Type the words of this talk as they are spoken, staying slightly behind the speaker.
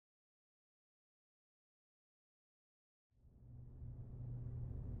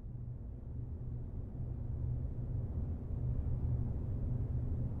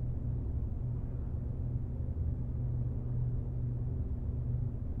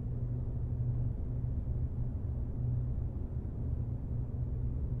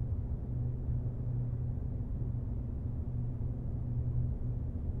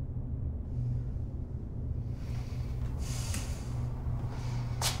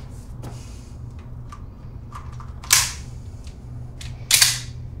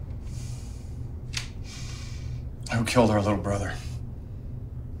who killed our little brother.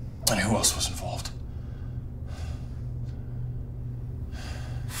 And who else was involved?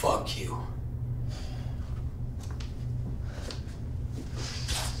 Fuck you.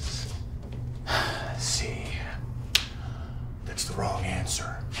 See, that's the wrong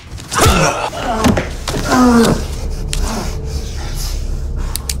answer.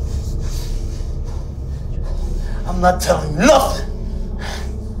 I'm not telling you nothing.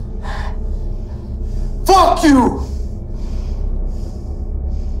 Fuck you!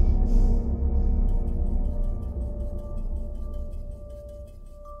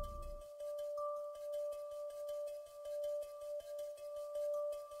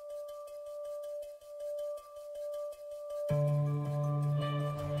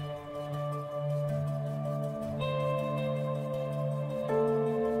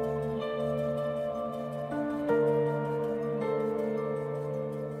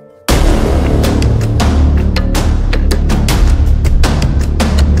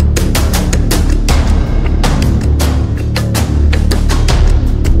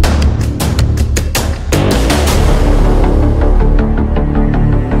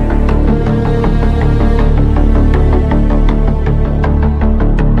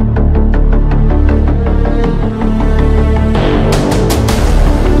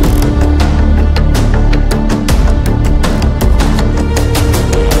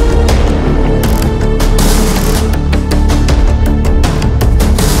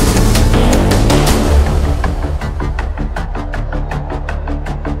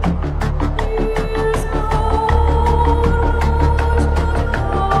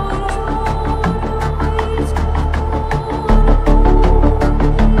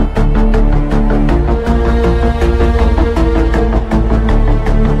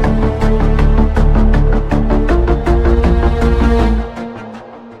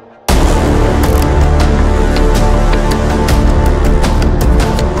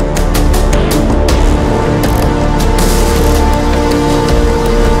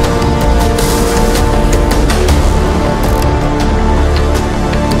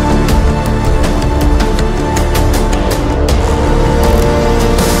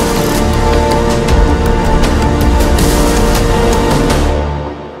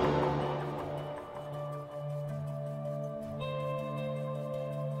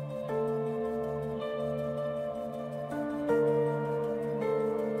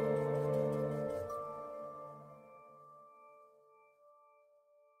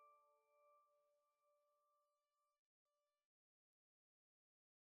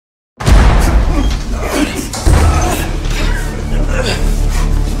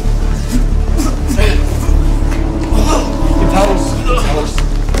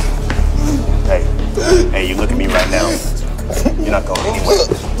 Hey, you look at me right now. You're not going anywhere.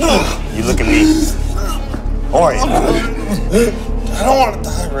 You look at me. Orion. I don't want to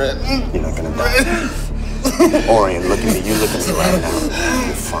die, Ren. You're not gonna die. Orion, look at me. You look at me right now.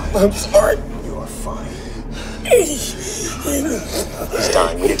 You're fine. I'm sorry. You are fine. He's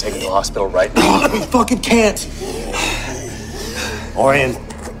dying. We need to take him to the hospital right now. We fucking can't. Orion.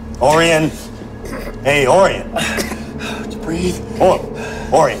 Orion. Hey, Orion. Just breathe.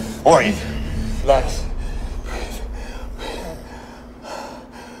 Orion. Orion. Relax.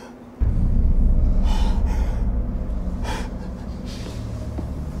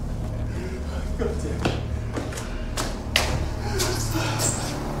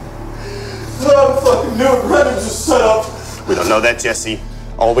 I fucking knew it. Ren was just set up. We don't know that, Jesse.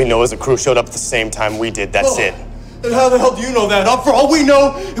 All we know is the crew showed up at the same time we did. That's it. And how the hell do you know that? For all we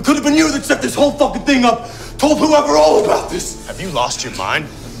know, it could have been you that set this whole fucking thing up. Told whoever all about this. Have you lost your mind?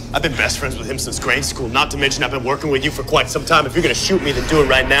 I've been best friends with him since grade school. Not to mention I've been working with you for quite some time. If you're gonna shoot me, then do it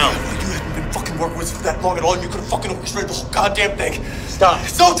right now. You haven't been fucking working with us for that long at all, and you could have fucking orchestrated the whole goddamn thing. Stop.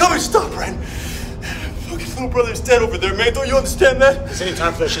 Don't tell me to stop, Ren. Fucking little brother's dead over there, man. Don't you understand that? Is any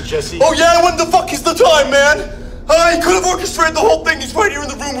time for that shit, Jesse? Oh yeah, when the fuck is the time, man? He could have orchestrated the whole thing. He's right here in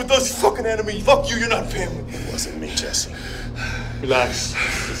the room with us. He's fucking enemy. Fuck you, you're not family. It wasn't me, Jesse. Relax.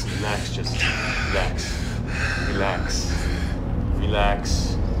 Just relax, Jesse. Relax. Relax.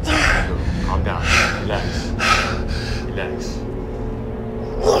 Relax. Calm down. Relax. Relax.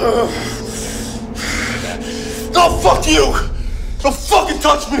 Relax. No, fuck you! Don't fucking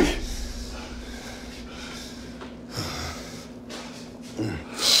touch me!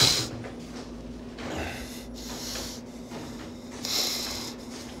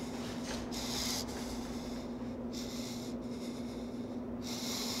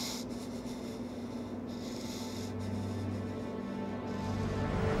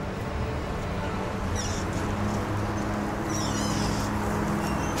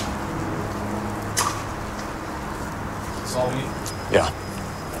 That's all we need. Yeah.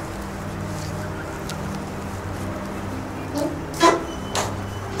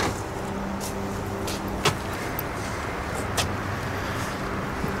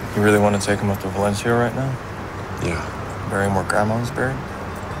 You really want to take him up to Valencia right now? Yeah. Bury him where Grandma's buried?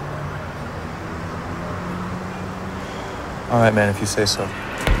 All right, man, if you say so.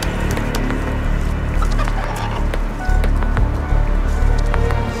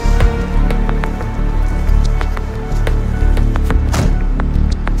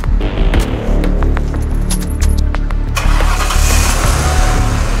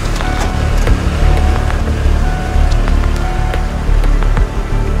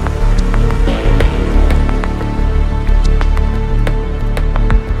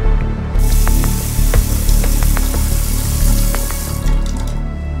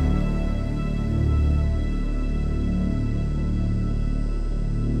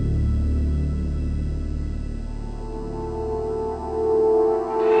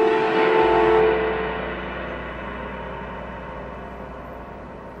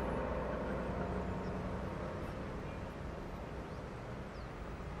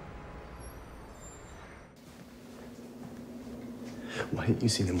 Why didn't you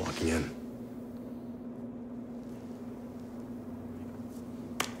see them walking in?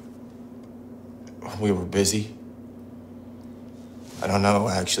 We were busy. I don't know,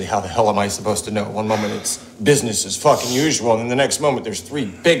 actually. How the hell am I supposed to know? One moment it's business as fucking usual, and then the next moment there's three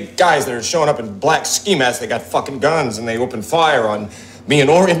big guys that are showing up in black ski masks. They got fucking guns, and they open fire on me and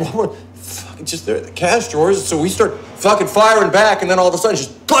Orion. We're fucking just there at the cash drawers, so we start fucking firing back, and then all of a sudden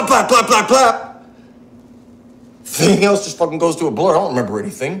just plop, plop, plop, plop, plop. Everything else just fucking goes to a blur. I don't remember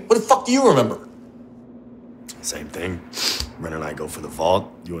anything. What the fuck do you remember? Same thing. Ren and I go for the vault.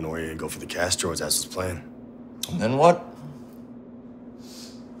 You and Orion go for the cash drawers. That's what's playing. And then what?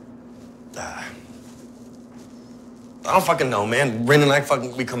 I don't fucking know, man. Ren and I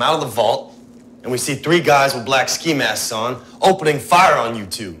we come out of the vault, and we see three guys with black ski masks on, opening fire on you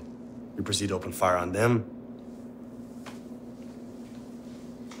two. We proceed to open fire on them.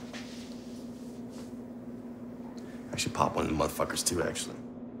 Actually pop one of the motherfuckers too, actually.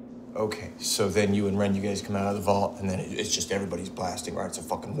 Okay, so then you and Ren, you guys come out of the vault, and then it's just everybody's blasting, right? It's a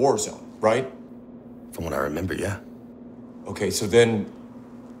fucking war zone, right? From what I remember, yeah. Okay, so then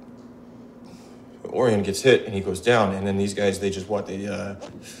Orion gets hit and he goes down, and then these guys, they just what? They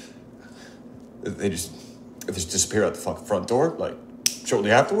just disappear out the fucking front door, like shortly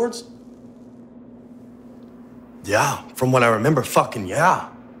afterwards? Yeah, from what I remember, fucking yeah.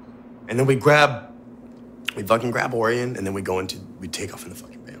 And then we fucking grab Orion, and then we take off in the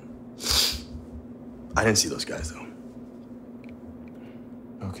fucking van. I didn't see those guys, though.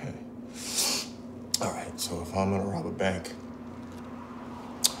 Okay. All right, so if I'm gonna rob a bank,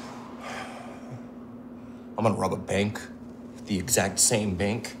 I'm gonna rob a bank, the exact same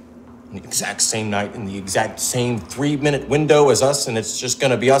bank, on the exact same night, in the exact same 3-minute window as us, and it's just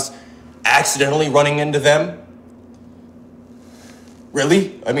gonna be us accidentally running into them?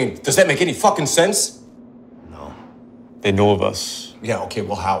 Really? I mean, does that make any fucking sense? No. They know of us. Yeah, okay,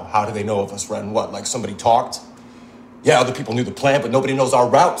 well, how do they know of us, Ren? What, like somebody talked? Yeah, other people knew the plan, but nobody knows our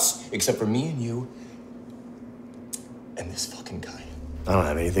routes, except for me and you and this fucking guy. I don't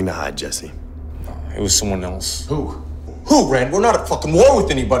have anything to hide, Jesse. No, it was someone else. Who? Who, Ren? We're not at fucking war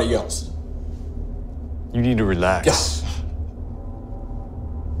with anybody else. You need to relax. Yes.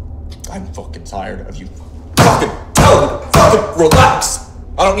 I'm fucking tired of you fucking telling me to fucking relax.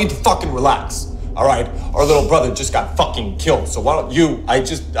 I don't need to fucking relax. All right? Our little brother just got fucking killed. So why don't you,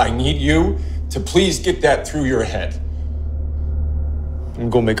 I need you to please get that through your head. I'm gonna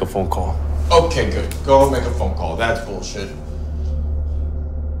go make a phone call. Okay, good. Go make a phone call. That's bullshit.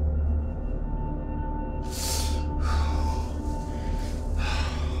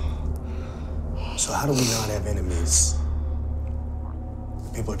 So how do we not have enemies?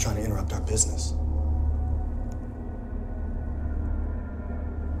 People are trying to interrupt our business.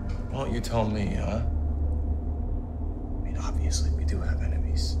 Why don't you tell me, huh? I mean, obviously, we do have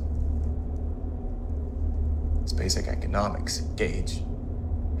enemies. It's basic economics, Gage.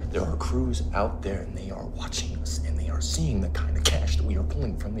 There are crews out there, and they are watching us, and they are seeing the kind of cash that we are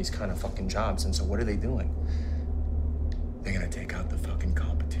pulling from these kind of fucking jobs. And so what are they doing? They're gonna take out the fucking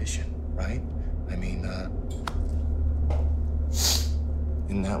competition, right? I mean,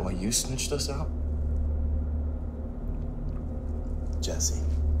 isn't that why you snitched us out? Jesse,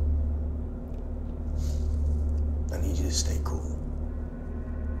 I need you to stay cool.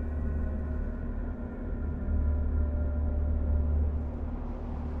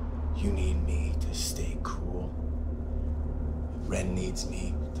 You need me to stay cool. Ren needs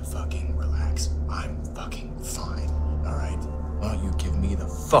me to fucking relax. I'm fucking fine. All right? Why don't you give me the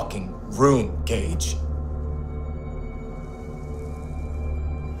fucking room, Gage?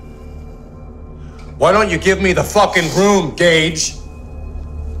 Why don't you give me the fucking room, Gage?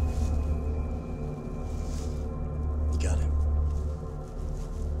 You got it.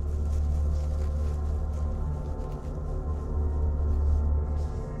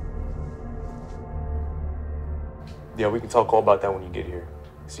 Yeah, we can talk all about that when you get here.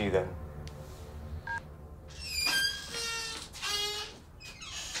 See you then.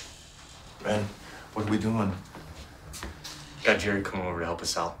 Ren, what are we doing? Got Jerry coming over to help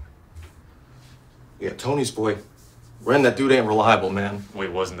us out. Yeah, Tony's boy. Ren, that dude ain't reliable, man. Well,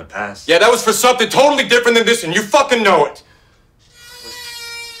 it was in the past. Yeah, that was for something totally different than this, and you fucking know it.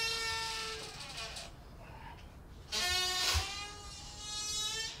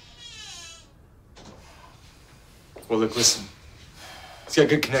 Well, look, listen. He's got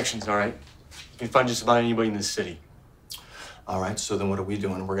good connections, all right? You can find just about anybody in this city. All right, so then what are we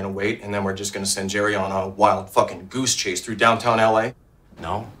doing? We're gonna wait, and then we're just gonna send Jerry on a wild fucking goose chase through downtown LA?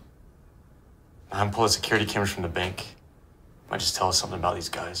 No. I'm pulling security cameras from the bank. Might just tell us something about these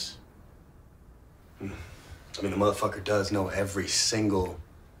guys. I mean, the motherfucker does know every single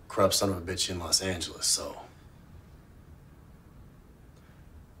corrupt son of a bitch in Los Angeles, so.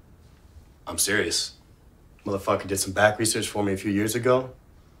 I'm serious. Motherfucker did some back research for me a few years ago.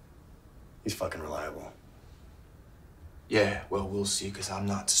 He's fucking reliable. Yeah, well, we'll see, because I'm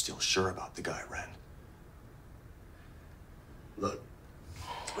not still sure about the guy, Ren. Look,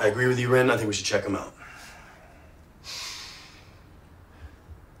 I agree with you, Ren. I think we should check him out.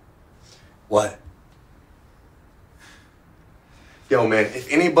 What? Yo, man,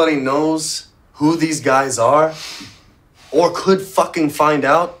 if anybody knows who these guys are, or could fucking find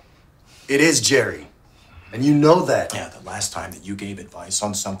out, it is Jerry. And you know that. Yeah, the last time that you gave advice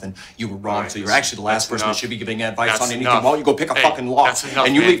on something, you were wrong. Right, so you're actually the last person enough. that should be giving advice That's on anything. enough. Why don't you go pick a Hey, fucking lock? that's enough,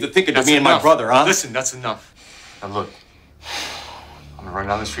 and you man. leave the thinking to That's me and my enough. brother, huh? Listen, that's enough. Now look, I'm gonna run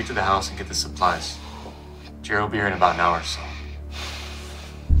down the street to the house and get the supplies. Jerry will be here in about an hour or so.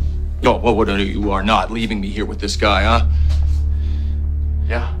 Yo, what you are not leaving me here with this guy, huh?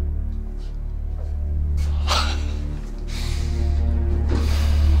 Yeah.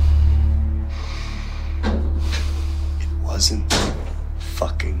 It wasn't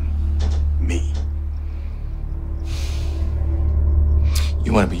fucking me.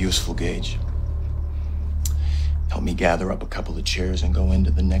 You want to be useful, Gage? Help me gather up a couple of chairs and go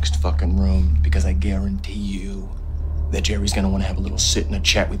into the next fucking room, because I guarantee you that Jerry's gonna want to have a little sit and a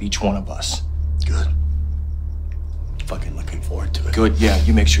chat with each one of us. Good. Fucking looking forward to it. Good, yeah,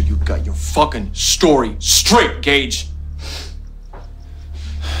 you make sure you got your fucking story straight, Gage.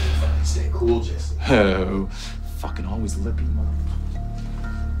 Stay cool, Jesse. Oh, fucking always lippy, motherfucker.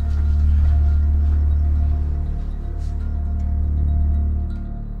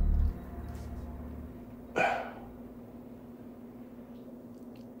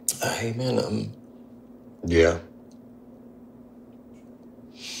 Hey, man, Yeah.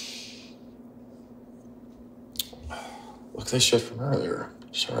 look, this shit from earlier.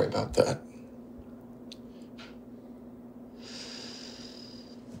 Sorry about that.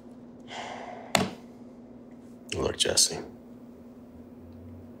 Look, Jesse.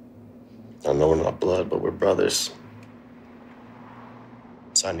 I know we're not blood, but we're brothers.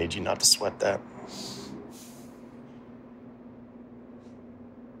 So I need you not to sweat that.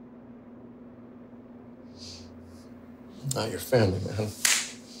 Not your family, man.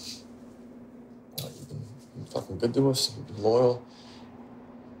 You've been fucking good to us, you've been loyal.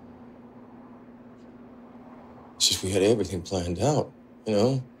 It's just we had everything planned out, you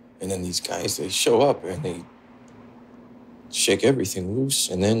know? And then these guys, they show up and they shake everything loose,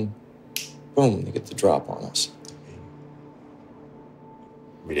 and then, boom, they get the drop on us.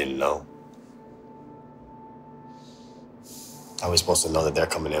 We didn't know. How are we supposed to know that they're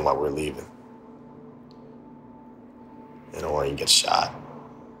coming in while we're leaving? And Orion gets shot.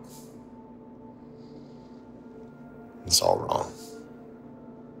 It's all wrong.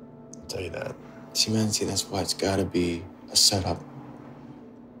 I'll tell you that. See, man, that's why it's gotta be a setup.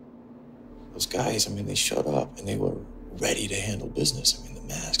 Those guys, I mean, they showed up and they were ready to handle business. I mean, the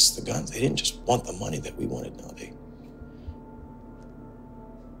masks, the guns, they didn't just want the money that we wanted.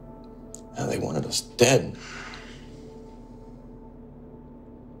 No, they wanted us dead.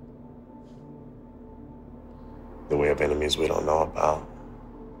 Then we have enemies we don't know about.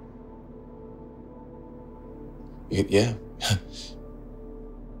 Yeah.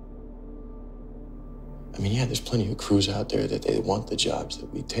 I mean, yeah, there's plenty of crews out there that they want the jobs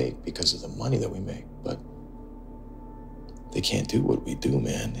that we take because of the money that we make, but they can't do what we do,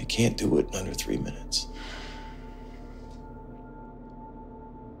 man. They can't do it in under 3 minutes.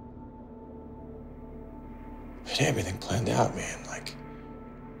 We had everything planned out, man. Like,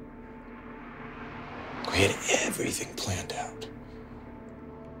 we had everything planned out.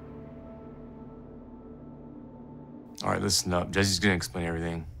 All right, listen up. Jesse's gonna explain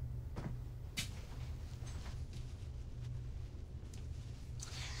everything.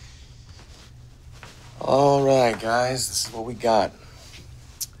 All right, guys, this is what we got.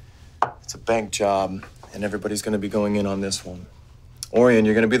 It's a bank job, and everybody's gonna be going in on this one. Orion,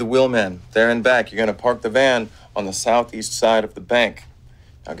 you're gonna be the wheelman. There and back, you're gonna park the van on the southeast side of the bank.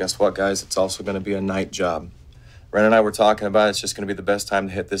 Now, guess what, guys? It's also gonna be a night job. Ren and I were talking about it's just gonna be the best time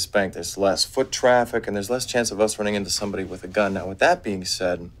to hit this bank. There's less foot traffic, and there's less chance of us running into somebody with a gun. Now, with that being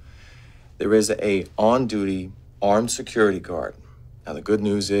said, there is a on-duty armed security guard. Now, the good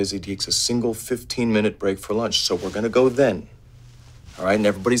news is he takes a single 15-minute break for lunch, so we're gonna go then. All right, and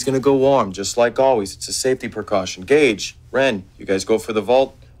everybody's gonna go armed, just like always. It's a safety precaution. Gage, Ren, you guys go for the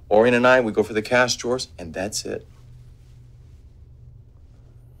vault. Orion and I, we go for the cash drawers, and that's it.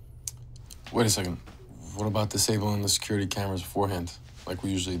 Wait a second. What about disabling the security cameras beforehand, like we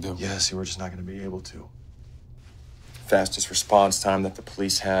usually do? Yeah, see, we're just not gonna be able to. Fastest response time that the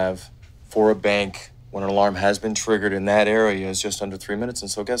police have for a bank when an alarm has been triggered in that area is just under 3 minutes. And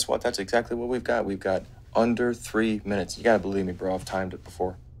so guess what? That's exactly what we've got. We've got under 3 minutes. You gotta believe me, bro. I've timed it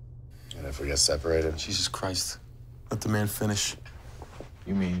before. And if we get separated? Jesus Christ. Let the man finish.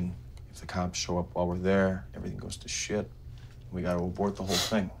 You mean if the cops show up while we're there, everything goes to shit, we gotta abort the whole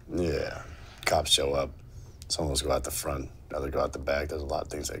thing? Yeah. Cops show up. Some of us go out the front, the other go out the back. There's a lot of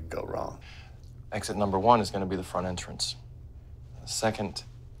things that could go wrong. Exit number 1 is gonna be the front entrance. The second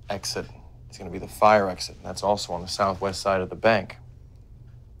exit is gonna be the fire exit. And that's also on the southwest side of the bank.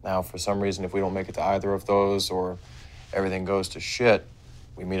 Now, for some reason, if we don't make it to either of those or everything goes to shit,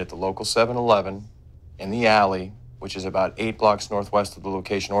 we meet at the local 7-Eleven in the alley, which is about 8 blocks northwest of the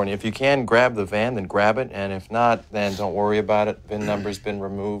location. Or if you can grab the van, then grab it. And if not, then don't worry about it. VIN number's been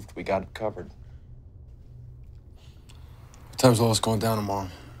removed. We got it covered. What time's all this going down tomorrow?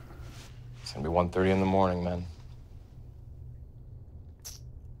 It's gonna be 1:30 in the morning, man.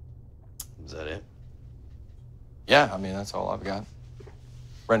 Is that it? Yeah, I mean, that's all I've got.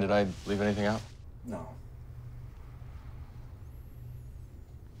 Ren, did I leave anything out? No.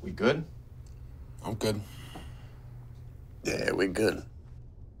 We good? I'm good. Yeah, we good.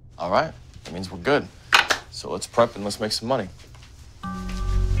 All right, that means we're good. So let's prep and let's make some money.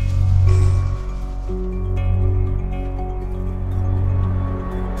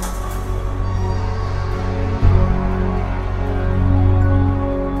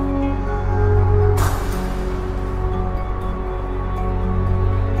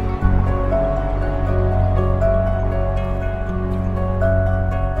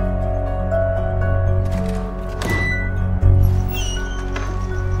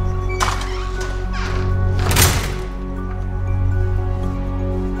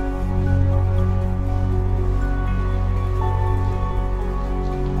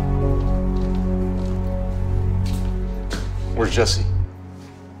 Where's Jesse?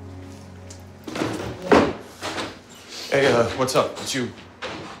 Hey, what's up? Did you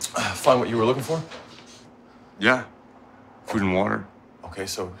find what you were looking for? Yeah. Food and water. Okay,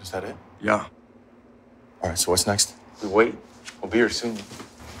 so is that it? Yeah. All right, so what's next? We wait. We'll be here soon.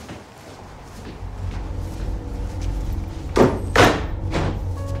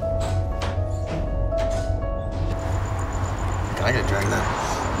 Can I get a drink then?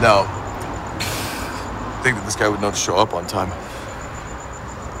 No. I think that this guy would know to show up on time.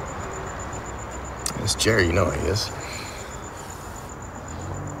 It's Jerry, you know he is.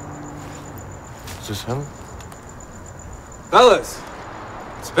 Is this him? Fellas,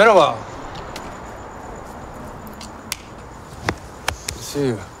 it's been a while. Good to see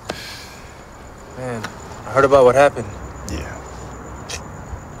you. Man, I heard about what happened. Yeah.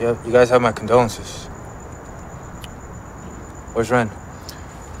 Yep, you guys have my condolences. Where's Ren?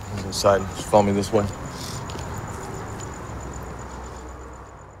 He's inside. Just follow me this way.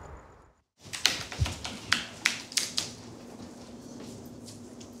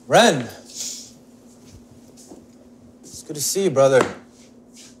 Ren! It's good to see you, brother.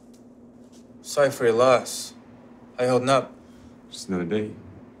 Sorry for your loss. How you holding up? Just another day.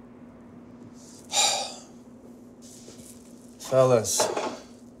 Fellas,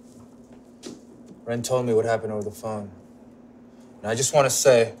 Ren told me what happened over the phone. And I just want to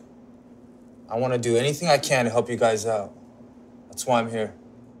say, I want to do anything I can to help you guys out. That's why I'm here.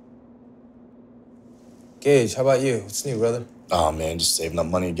 Gage, how about you? What's new, brother? Oh, man, just saving up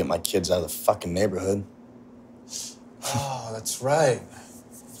money to get my kids out of the fucking neighborhood. Oh, that's right.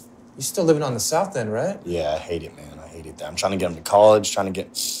 You still living on the south end, right? Yeah, I hate it, man. I hate it. I'm trying to get them to college, trying to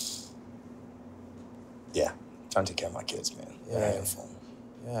get... Yeah, Trying to take care of my kids, man. Yeah.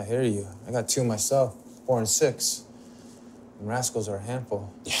 Yeah, I hear you. I got 2 myself, 4 and 6. And rascals are a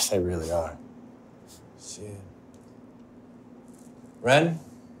handful. Yes, they really are. Shit. Ren,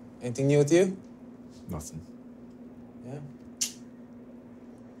 anything new with you? Nothing. Yeah.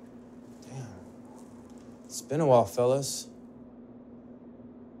 Damn. It's been a while, fellas.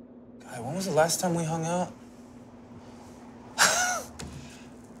 God, when was the last time we hung out?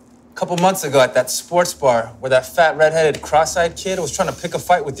 A couple months ago at that sports bar where that fat, redheaded, cross-eyed kid was trying to pick a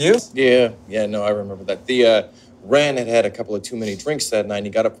fight with you. Yeah, no, I remember that. The Ren had a couple of too many drinks that night, and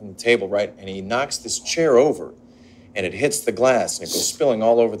he got up from the table, right, and he knocks this chair over, and it hits the glass, and it goes spilling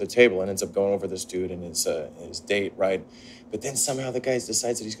all over the table, and ends up going over this dude and his date, right? But then somehow the guy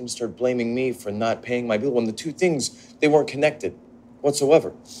decides that he's going to start blaming me for not paying my bill when the two things, they weren't connected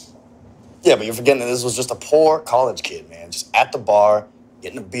whatsoever. Yeah, but you're forgetting that this was just a poor college kid, man. Just at the bar,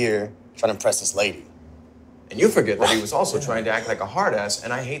 getting a beer, trying to impress this lady. And you forget that he was also trying to act like a hard ass,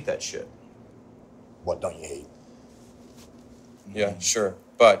 and I hate that shit. What don't you hate? Yeah, sure.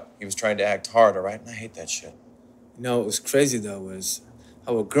 But he was trying to act hard, all right? And I hate that shit. You know what was crazy, though, was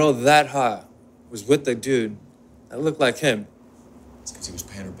how a girl that hot was with a dude that looked like him. It's because he was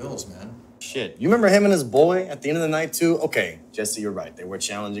paying her bills, man. Shit. You remember him and his boy at the end of the night, too? Okay, Jesse, you're right. They were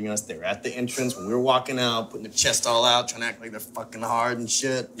challenging us. They were at the entrance when we were walking out, putting their chest all out, trying to act like they're fucking hard and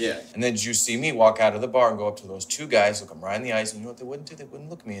shit. Yeah. And then did you see me walk out of the bar and go up to those two guys, look them right in the eyes, and you know what they wouldn't do? They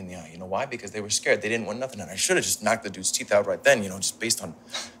wouldn't look me in the eye. You know why? Because they were scared. They didn't want nothing. And I should have just knocked the dude's teeth out right then, you know, just based on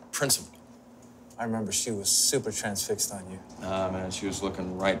principle. I remember she was super transfixed on you. Nah, man, she was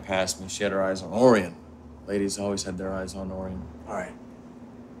looking right past me. She had her eyes on Orion. Ladies always had their eyes on Orion. All right.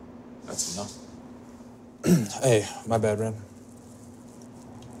 That's enough. Hey, my bad, Ren.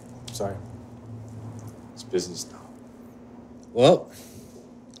 Sorry. It's business now. Well,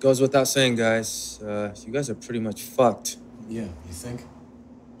 goes without saying, guys. You guys are pretty much fucked. Yeah, you think?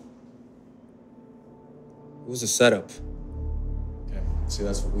 It was a setup. Okay. See,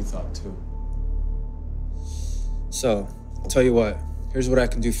 that's what we thought, too. So, I'll tell you what. Here's what I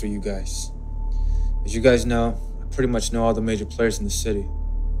can do for you guys. As you guys know, I pretty much know all the major players in the city.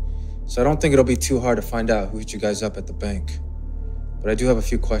 So I don't think it'll be too hard to find out who hit you guys up at the bank. But I do have a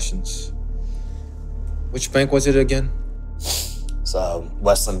few questions. Which bank was it again? It's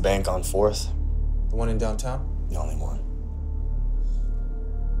Westland Bank on 4th. The one in downtown? The only one.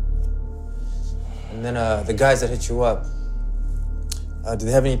 And then the guys that hit you up, do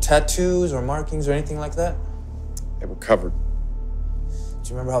they have any tattoos or markings or anything like that? They were covered. Do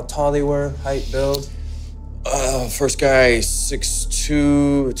you remember how tall they were, height, build? First guy, 6'2",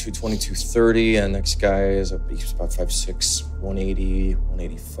 220, 230, and next guy is he's about 5'6", 180,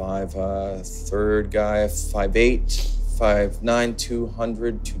 185. Third guy, 5'8", 5'9",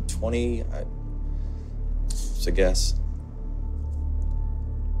 200, 220. It's a guess.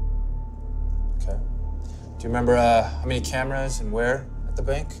 Okay. Do you remember how many cameras and where at the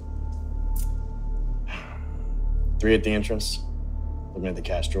bank? 3 at the entrance, looking at the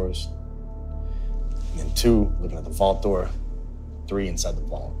cash drawers. And then 2 looking at the vault door, 3 inside the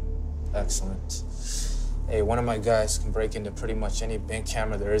vault. Excellent. Hey, one of my guys can break into pretty much any bank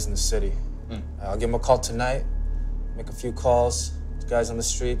camera there is in the city. I'll give him a call tonight, make a few calls to guys on the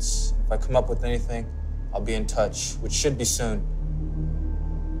streets. If I come up with anything, I'll be in touch, which should be soon.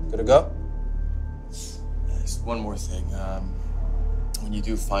 Good to go? Just one more thing. When you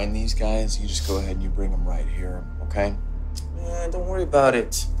do find these guys, you just go ahead and you bring them right here, okay? Man, don't worry about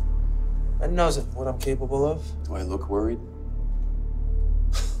it. Ren knows what I'm capable of. Do I look worried?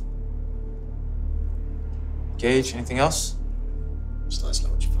 Gage, anything else? Just let us know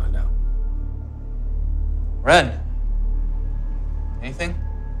what you find out. Ren, anything?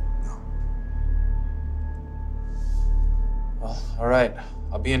 No. Well, all right.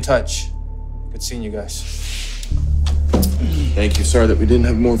 I'll be in touch. Good seeing you guys. Thank you. Sorry that we didn't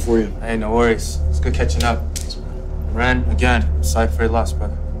have more for you. Hey, no worries. It's good catching up. Ren, again, sorry for your loss,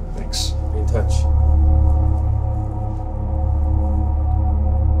 brother. Thanks. Be in touch.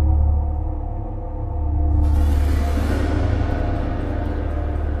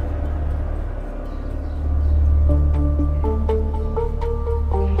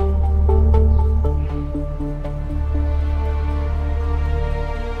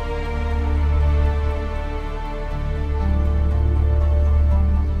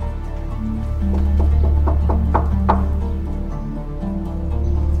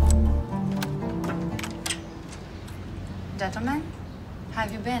 Gentlemen, how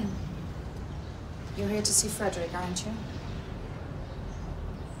have you been? You're here to see Frederick, aren't you?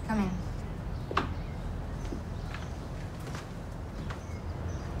 Come in.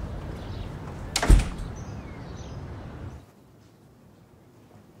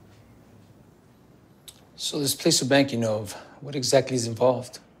 So this place or bank you know of, what exactly is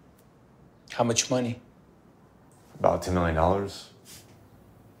involved? How much money? About $10 million.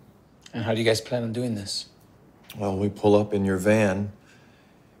 And how do you guys plan on doing this? Well, we pull up in your van,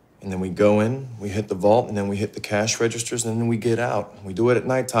 and then we go in, we hit the vault, and then we hit the cash registers, and then we get out. We do it at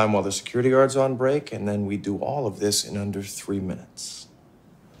nighttime while the security guard's on break, and then we do all of this in under 3 minutes.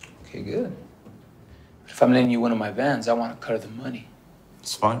 Okay, good. If I'm letting you one of my vans, I want a cut of the money.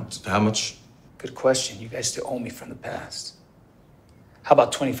 It's fine. How much? Good question. You guys still owe me from the past. How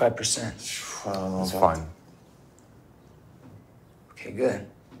about 25%? I don't know. It's fine. Okay, good.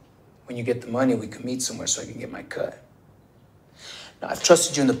 When you get the money, we can meet somewhere so I can get my cut. Now, I've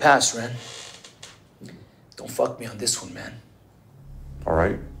trusted you in the past, Ren. Don't fuck me on this one, man. All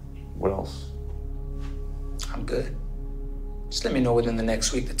right. What else? I'm good. Just let me know within the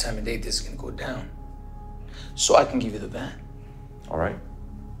next week the time and date this is gonna go down, so I can give you the van. All right.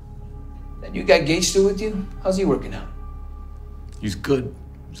 That new guy Gangster with you? How's he working out? He's good.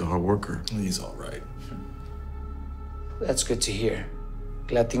 He's a hard worker. He's all right. That's good to hear.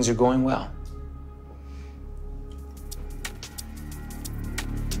 Glad things are going well.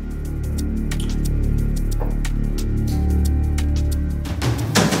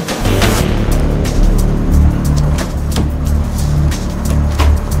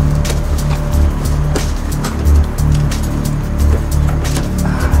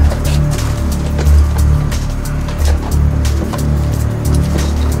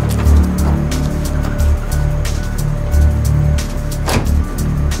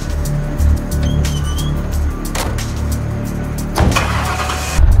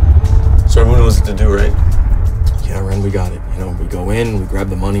 To do, right? Yeah, Ren, we got it. You know, we go in, we grab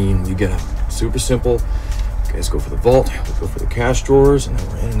the money, and we get out. Super simple. You guys go for the vault, we go for the cash drawers, and then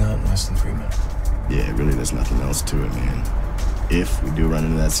we're in and out in less than 3 minutes. Yeah, really, there's nothing else to it, man. If we do run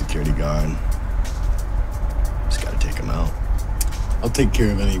into that security guard, just gotta take him out. I'll take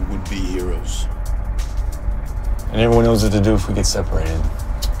care of any would-be heroes. And everyone knows what to do if we get separated.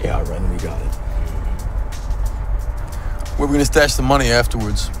 Yeah, Ren, we got it. Where we gonna stash the money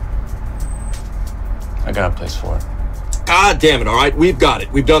afterwards? I got a place for it. God damn it, all right? We've got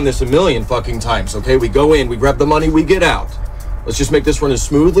it. We've done this a million fucking times, okay? We go in, we grab the money, we get out. Let's just make this run as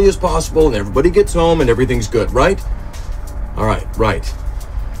smoothly as possible, and everybody gets home, and everything's good, right? All right, right.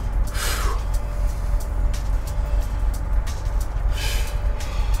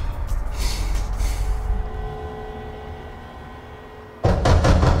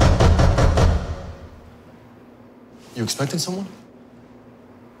 You expecting someone?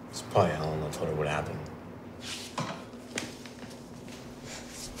 It's probably Helen. I told her what happened.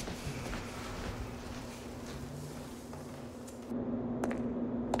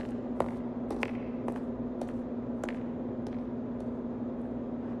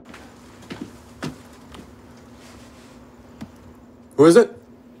 Who is it?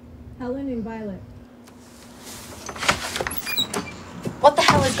 Helen and Violet. What the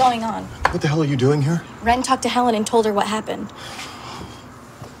hell is going on? What the hell are you doing here? Ren talked to Helen and told her what happened.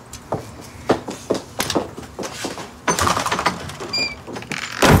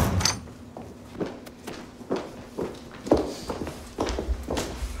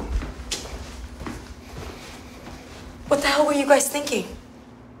 What the hell were you guys thinking?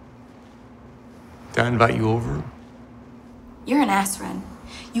 Did I invite you over? You're an ass, Ren.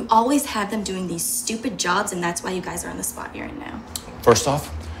 You always have them doing these stupid jobs, and that's why you guys are in the spot you're in now. First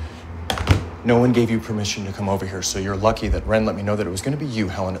off, no one gave you permission to come over here, so you're lucky that Ren let me know that it was gonna be you,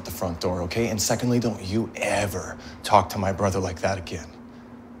 Helen, at the front door, okay? And secondly, don't you ever talk to my brother like that again.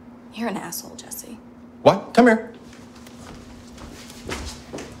 You're an asshole, Jesse. What? Come here.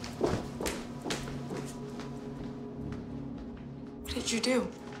 What did you do?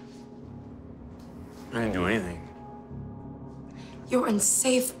 I didn't do anything. You're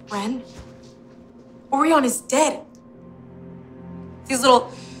unsafe, Ren. Orion is dead. These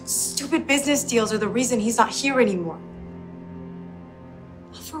little stupid business deals are the reason he's not here anymore.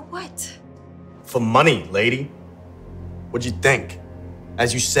 For what? For money, lady. What'd you think?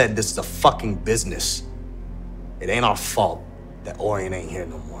 As you said, this is a fucking business. It ain't our fault that Orion ain't here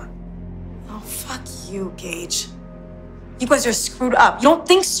no more. Oh, fuck you, Gage. You guys are screwed up. You don't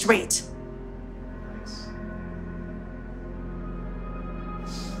think straight.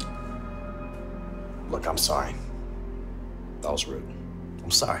 Look, I'm sorry. That was rude. I'm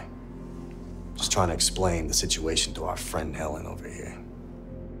sorry. Just trying to explain the situation to our friend Helen over here.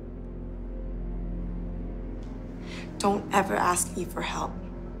 Don't ever ask me for help.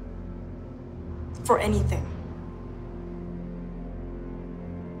 For anything.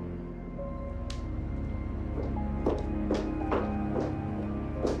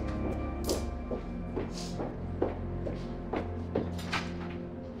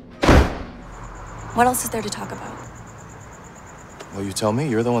 What else is there to talk about? Well, you tell me.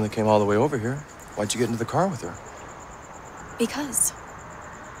 You're the one that came all the way over here. Why'd you get into the car with her? Because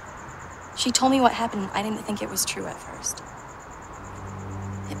she told me what happened. I didn't think it was true at first.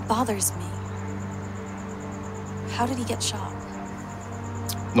 It bothers me. How did he get shot?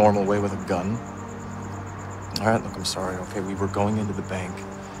 Normal way with a gun. All right, look, I'm sorry, okay? We were going into the bank,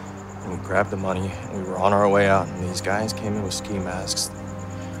 and we grabbed the money, and we were on our way out, and these guys came in with ski masks.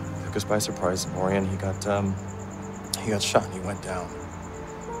 Took us by surprise. Orion, he got shot, and he went down.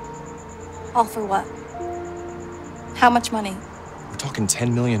 All for what? How much money? We're talking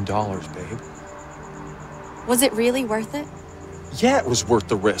 $10 million, babe. Was it really worth it? Yeah, it was worth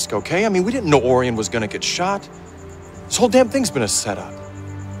the risk, okay? I mean, we didn't know Orion was gonna get shot. This whole damn thing's been a setup.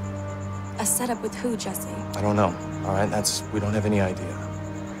 A setup with who, Jesse? I don't know, all right? We don't have any idea.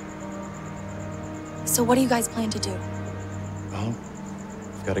 So what do you guys plan to do? Well,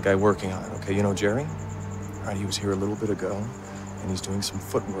 we've got a guy working on it, okay? You know Jerry? All right, he was here a little bit ago, and he's doing some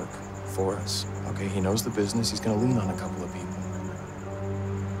footwork for us, okay? He knows the business. He's gonna lean on a couple of people.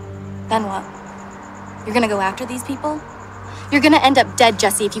 Then what? You're gonna go after these people? You're gonna end up dead,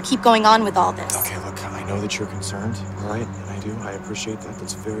 Jesse, if you keep going on with all this. Okay, look, I know that you're concerned, all right? And I do. I appreciate that.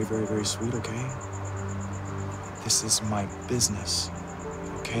 That's very, very, very sweet, okay? This is my business,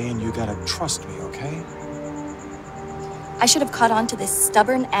 okay? And you gotta trust me, okay? I should have caught on to this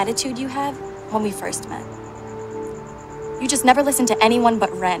stubborn attitude you have when we first met. You just never listened to anyone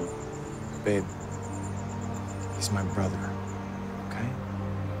but Ren. Babe, he's my brother, okay?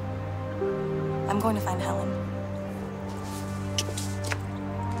 I'm going to find Helen.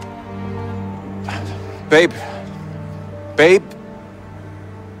 Babe. Babe.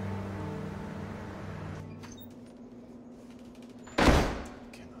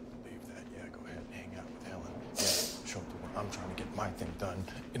 Cannot believe that. Yeah, go ahead and hang out with Helen. Yeah, show up to work. I'm trying to get my thing done.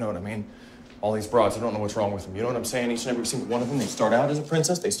 You know what I mean? All these broads, I don't know what's wrong with them. You know what I'm saying? Each and every single one of them, they start out as a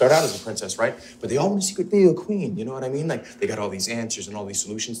princess. They start out as a princess, right? But they all want to secretly be a queen. You know what I mean? Like, they got all these answers and all these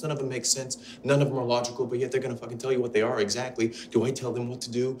solutions. None of them make sense. None of them are logical, but yet they're going to fucking tell you what they are exactly. Do I tell them what to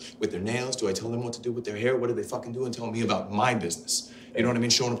do with their nails? Do I tell them what to do with their hair? What do they fucking do and tell me about my business? You know what I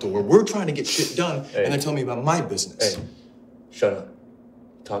mean? Showing up to where we're trying to get shit done, and they're telling me about my business. Hey, shut up.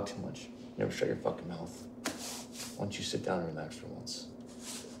 You talk too much. Never shut your fucking mouth. Why don't you sit down and relax for once?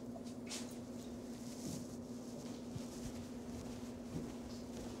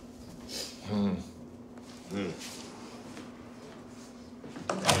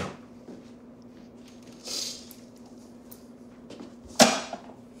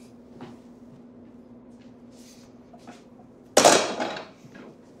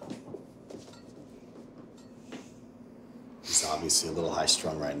 He's obviously a little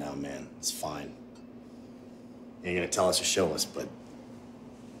high-strung right now, man. It's fine. He ain't gonna tell us or show us, but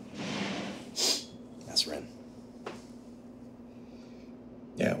that's Ren.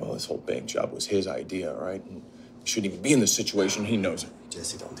 Yeah, well, this whole bank job was his idea, right? And he shouldn't even be in this situation. He knows it.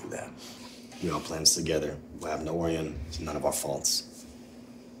 Jesse, don't do that. We all planned this together. We'll have no Orion. It's none of our faults.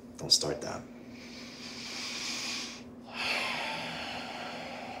 Don't start that.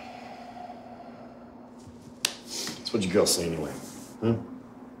 So what'd your girl say anyway?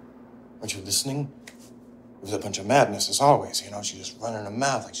 Aren't you listening? It was a bunch of madness, as always. You know, she's just running her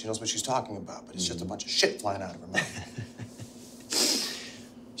mouth like she knows what she's talking about, but it's just a bunch of shit flying out of her mouth.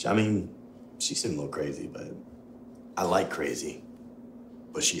 I mean, she seemed a little crazy, but I like crazy.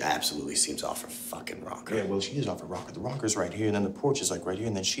 But she absolutely seems off her fucking rocker. Yeah, well, she is off her rocker. The rocker's right here, and then the porch is like right here,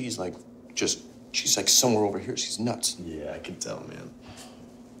 and then she's like she's like somewhere over here. She's nuts. Yeah, I can tell, man.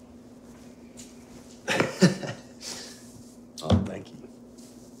 Oh, thank you.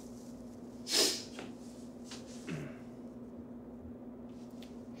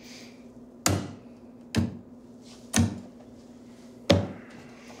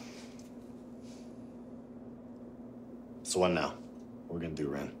 So what now? What are we gonna do,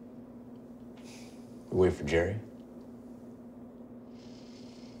 Ren? We wait for Jerry.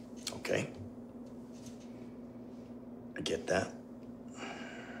 Okay. I get that.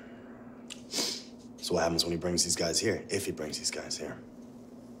 So what happens when he brings these guys here? If he brings these guys here?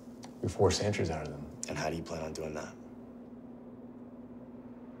 We force answers out of them. And how do you plan on doing that?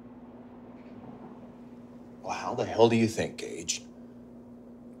 Well, how the hell do you think, Gage?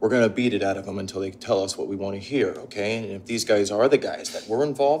 We're gonna beat it out of them until they tell us what we want to hear, okay? And if these guys are the guys that were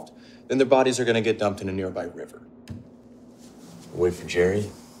involved, then their bodies are gonna get dumped in a nearby river. We wait for Jerry.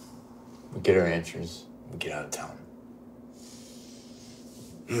 We get our answers. We get out of town.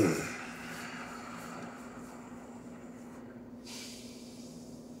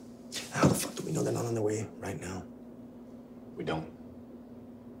 How the fuck do we know they're not on their way right now? We don't.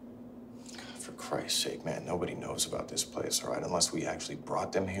 For Christ's sake, man, nobody knows about this place, all right? Unless we actually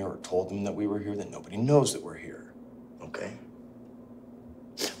brought them here or told them that we were here, then nobody knows that we're here. Okay.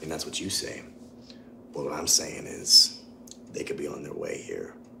 I mean, that's what you say. But what I'm saying is they could be on their way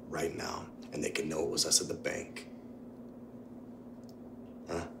here right now, and they could know it was us at the bank.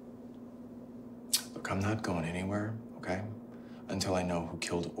 Huh? Look, I'm not going anywhere, okay? Until I know who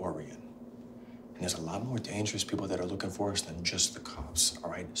killed Orion. And there's a lot more dangerous people that are looking for us than just the cops, all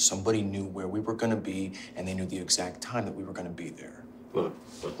right? Somebody knew where we were gonna be, and they knew the exact time that we were gonna be there. Look.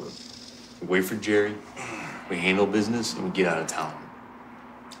 We wait for Jerry, we handle business, and we get out of town.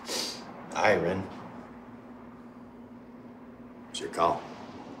 All right, Ren. It's your call.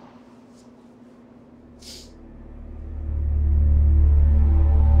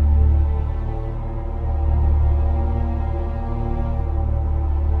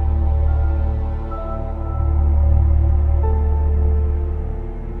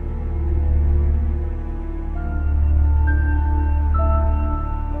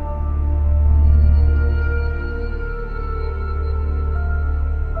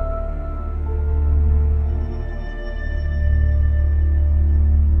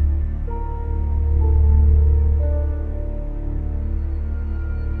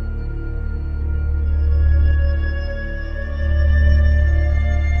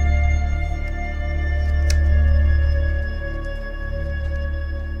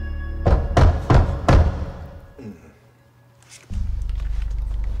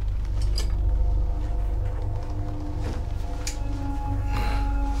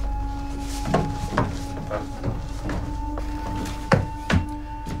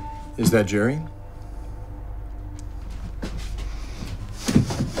 Is that Jerry?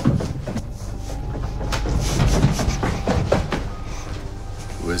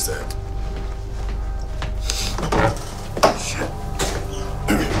 Who is that? Shit.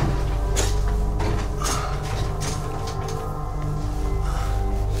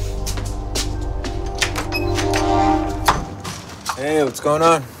 Hey, what's going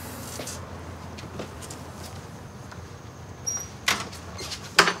on?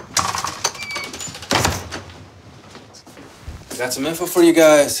 Got some info for you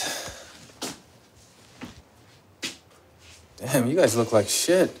guys. Damn, you guys look like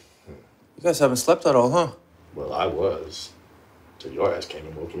shit. You guys haven't slept at all, huh? Well, I was. Till your ass came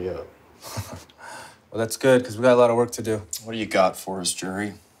and woke me up. Well, that's good, because we got a lot of work to do. What do you got for us,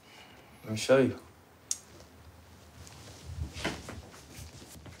 Jerry? Let me show you.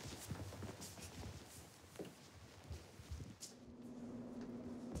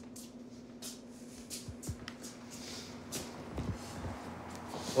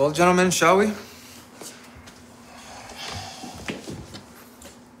 Well, gentlemen, shall we?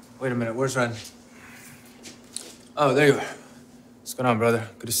 Wait a minute, where's Ren? Oh, there you are. What's going on, brother?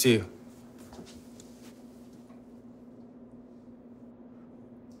 Good to see you.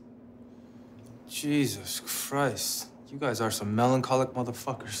 Jesus Christ. You guys are some melancholic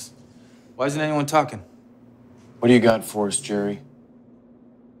motherfuckers. Why isn't anyone talking? What do you got for us, Jerry?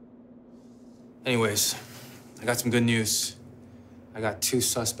 Anyways, I got some good news. I got 2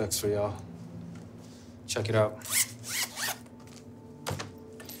 suspects for y'all. Check it out.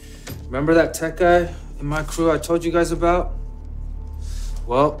 Remember that tech guy in my crew I told you guys about?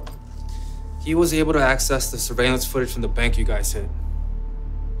 Well, he was able to access the surveillance footage from the bank you guys hit.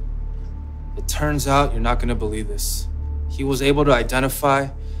 It turns out you're not gonna believe this. He was able to identify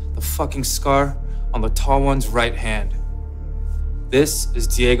the fucking scar on the tall one's right hand. This is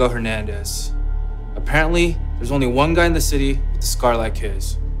Diego Hernandez. Apparently, there's only one guy in the city with a scar like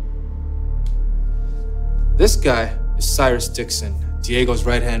his. This guy is Cyrus Dixon, Diego's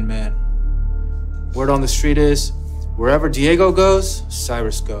right-hand man. Word on the street is, wherever Diego goes,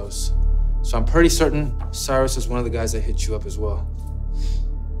 Cyrus goes. So I'm pretty certain Cyrus is one of the guys that hit you up as well.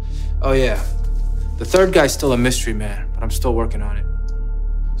 Oh yeah, the third guy's still a mystery man, but I'm still working on it.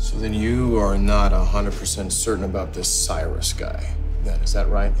 So then you are not 100% certain about this Cyrus guy, then, is that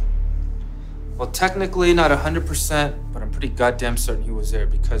right? Well, technically not 100%, but I'm pretty goddamn certain he was there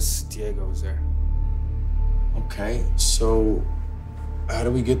because Diego was there. Okay, so how do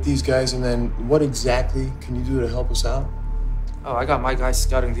we get these guys, and then what exactly can you do to help us out? Oh, I got my guys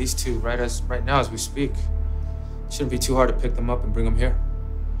scouting these 2 right now as we speak. Shouldn't be too hard to pick them up and bring them here.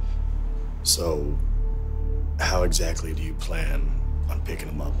 So, how exactly do you plan on picking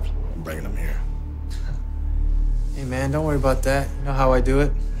them up and bringing them here? Hey man, don't worry about that. You know how I do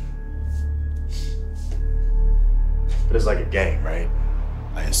it. But it's like a gang, right?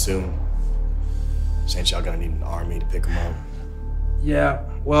 I assume. Ain't y'all gonna need an army to pick them up? Yeah,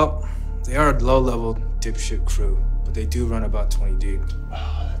 well, they are a low-level dipshit crew, but they do run about 20 deep.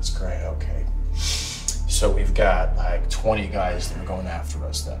 Oh, that's great, okay. So we've got like 20 guys that are going after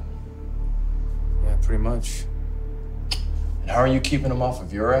us then. Yeah, pretty much. And how are you keeping them off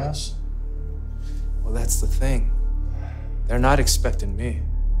of your ass? Well, that's the thing. They're not expecting me.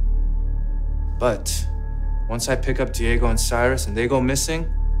 But once I pick up Diego and Cyrus and they go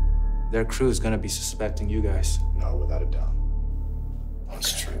missing, their crew is gonna be suspecting you guys. No, without a doubt.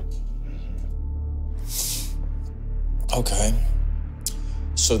 That's true. Okay.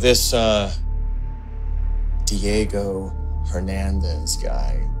 So this, Diego Hernandez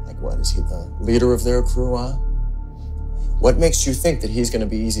guy, like what, is he the leader of their crew, huh? What makes you think that he's gonna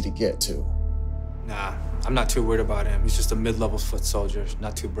be easy to get to? Nah, I'm not too worried about him. He's just a mid-level foot soldier,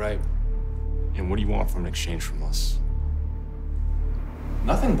 not too bright. And what do you want from an exchange from us?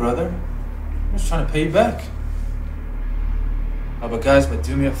 Nothing, brother. I'm just trying to pay you back. But guys,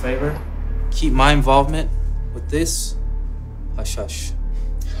 do me a favor. Keep my involvement with this hush-hush.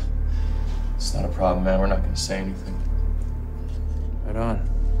 It's not a problem, man. We're not gonna say anything. Right on.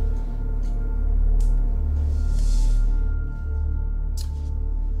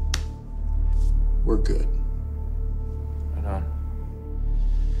 We're good. Right on.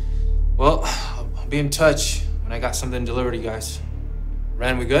 Well, I'll be in touch when I got something delivered to you guys.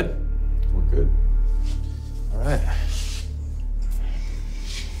 Ren, we good? We're good. All right.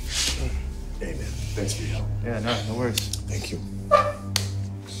 Hey, man. Thanks for your help. Yeah, no worries. Thank you.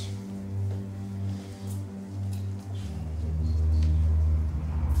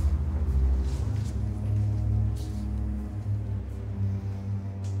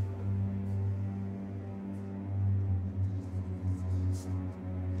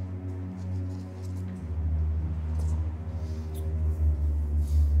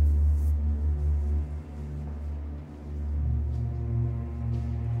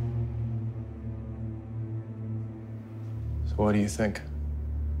 So what do you think?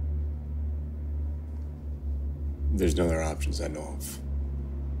 There's no other options I know of.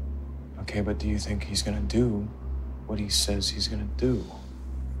 Okay, but do you think he's gonna do what he says he's gonna do?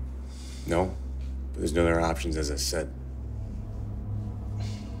 No, but there's no other options, as I said.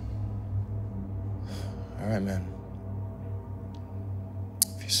 All right, man.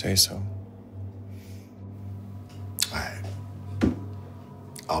 If you say so. All right.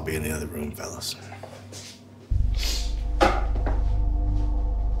 I'll be in the other room, fellas.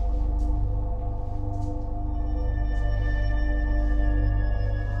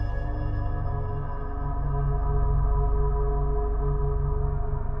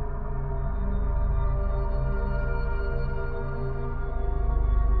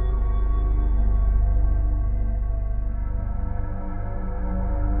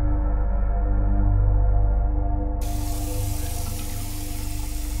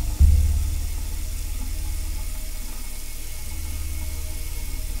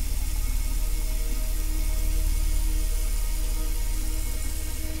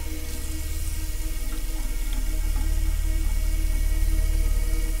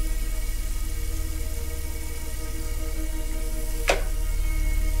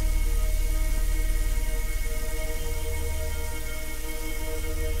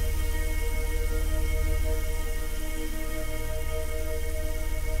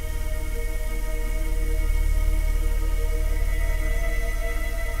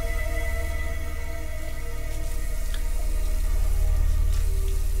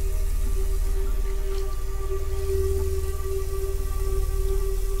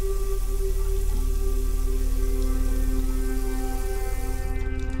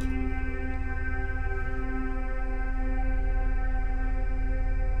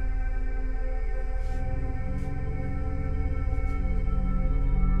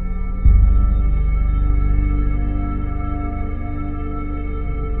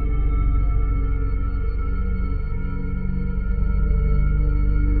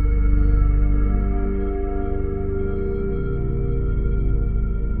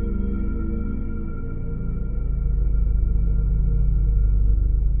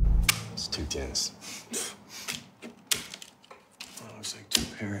 It's 2 tens. Oh, it's like 2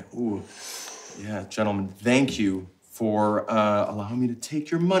 pair. Ooh. Yeah, gentlemen, thank you for allowing me to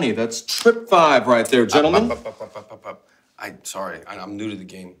take your money. That's trip 5 right there, gentlemen. I'm new to the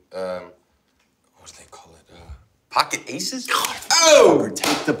game. What do they call it? Pocket aces? Oh!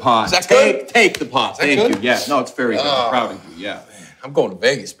 Take the pot. Is that good? Take the pot. Thank good? you. Yeah, no, it's very good. I'm proud of you. Yeah. I'm going to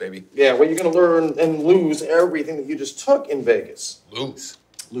Vegas, baby. Yeah, well, you're gonna learn and lose everything that you just took in Vegas. Lose.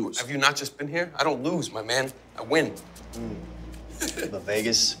 Lose. Have you not just been here? I don't lose, my man. I win. But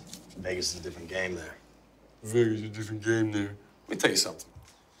Vegas is a different game there. Vegas is a different game there. Let me tell you something.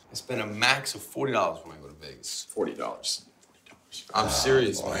 I spend a max of $40 when I go to Vegas. $40. I'm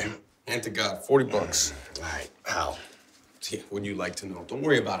serious, man. Hand to God, 40 bucks. All right, how? Yeah, would you like to know? Don't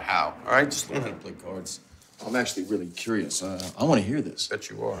worry about how, all right? Just learn how to play cards. I'm actually really curious. I want to hear this. Bet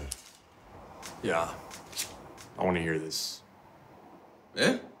you are. Yeah. I want to hear this.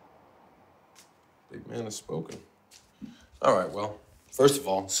 Yeah? Big man has spoken. All right, well, first of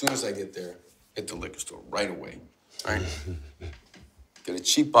all, as soon as I get there, hit the liquor store right away, all right? Get a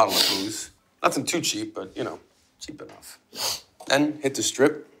cheap bottle of booze. Nothing too cheap, but, you know, cheap enough. Then hit the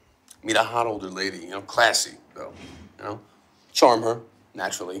strip, meet a hot older lady, you know, classy, though, you know? Charm her,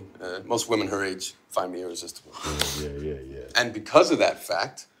 naturally. Most women her age find me irresistible. Yeah. And because of that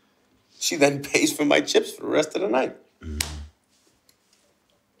fact, she then pays for my chips for the rest of the night.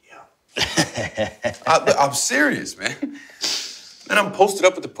 Yeah. I'm serious, man. Then I'm posted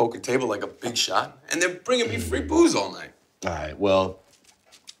up at the poker table like a big shot, and they're bringing me free booze all night. All right, well,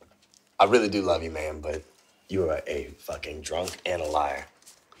 I really do love you, man, but you are a fucking drunk and a liar.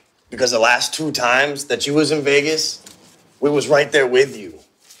 Because the last 2 times that you was in Vegas, we was right there with you.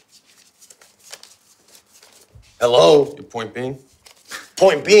 Hello? Your point being?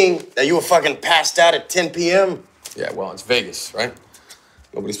 Point being that you were fucking passed out at 10 p.m. Yeah, well, it's Vegas, right?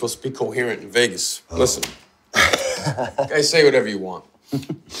 Nobody's supposed to be coherent in Vegas. Listen, guys, say whatever you want.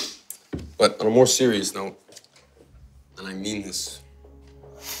 But on a more serious note, and I mean this,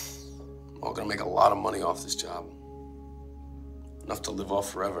 I'm all gonna make a lot of money off this job. Enough to live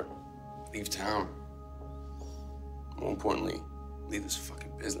off forever. Leave town. More importantly, leave this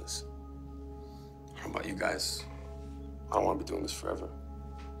fucking business. I don't know about you guys. I don't want to be doing this forever.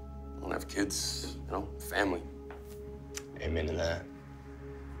 I want to have kids, you know, family. Amen to that.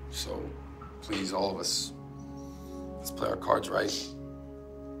 So, please, all of us, let's play our cards right.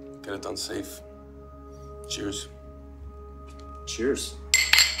 Get it done safe. Cheers. Cheers.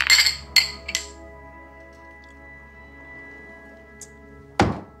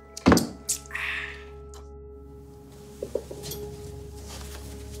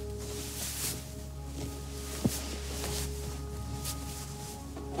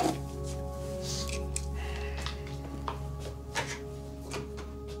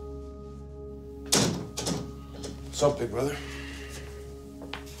 What's up, big brother?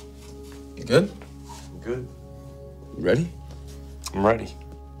 You good? I'm good. You ready? I'm ready.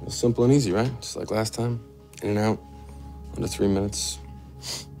 It's simple and easy, right? Just like last time. In and out. Under 3 minutes.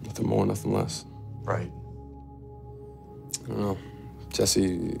 Nothing more, nothing less. Right. I don't know.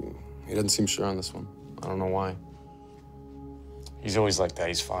 Jesse, he doesn't seem sure on this one. I don't know why. He's always like that.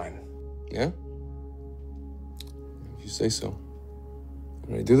 He's fine. Yeah? If you say so.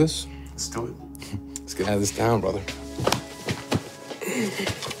 You ready to do this? Let's do it. Let's get out of this town, brother.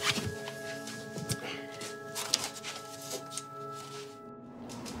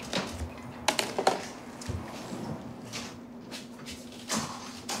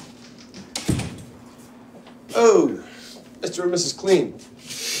 Oh, Mr. and Mrs. Clean.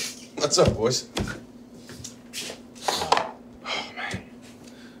 What's up, boys? Oh, man. I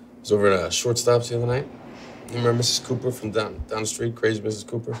was over at Shortstops the other night. You remember Mrs. Cooper from down the street? Crazy Mrs.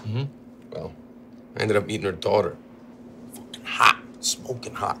 Cooper? Mm-hmm. Well, I ended up meeting her daughter. Fucking hot.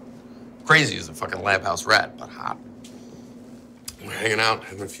 Smoking hot. Crazy as a fucking lab house rat, but hot. We're hanging out,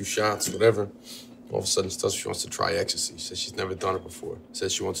 having a few shots, whatever. All of a sudden, she tells me she wants to try ecstasy. She says she's never done it before.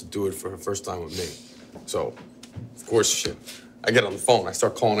 Says she wants to do it for her first time with me. So, of course, shit. I get on the phone. I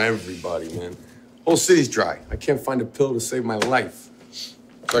start calling everybody, man. Whole city's dry. I can't find a pill to save my life.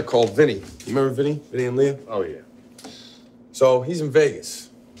 So I called Vinny. You remember Vinny? Vinny and Leah? Oh, yeah. So he's in Vegas,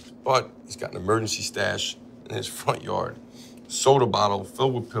 but he's got an emergency stash in his front yard. Soda bottle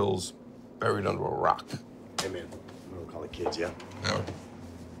filled with pills buried under a rock. Hey, man. We'll call the kids, yeah? Yeah.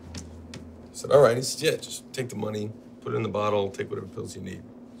 I said, all right. He said, yeah, just take the money, put it in the bottle, take whatever pills you need.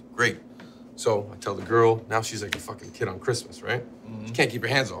 Said, great. So I tell the girl, now she's like a fucking kid on Christmas, right? Mm-hmm. She can't keep her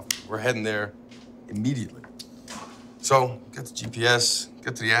hands off. We're heading there immediately. So get the GPS,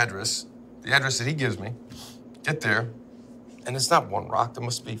 get to the address that he gives me, get there, and it's not one rock. There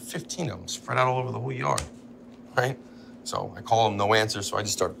must be 15 of them spread out all over the whole yard, right? So I call him, no answer, so I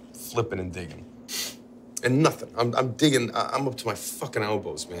just start flipping and digging. And nothing. I'm digging. I'm up to my fucking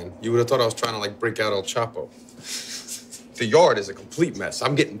elbows, man. You would have thought I was trying to, like, break out El Chapo. The yard is a complete mess.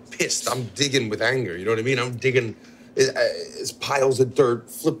 I'm getting pissed. I'm digging with anger, you know what I mean? I'm digging. It's piles of dirt,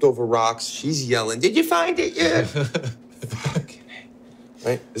 flipped over rocks. She's yelling, did you find it yet? Fucking A.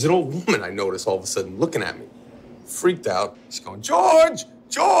 Right? There's an old woman I notice all of a sudden looking at me. Freaked out. She's going, George!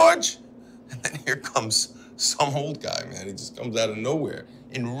 George! And then here comes some old guy, man. He just comes out of nowhere,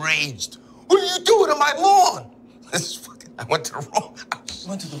 enraged. What are you doing on my lawn? This is fucking, I went to the wrong house.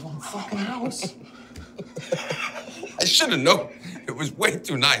 Went to the wrong fucking house. I should have known it was way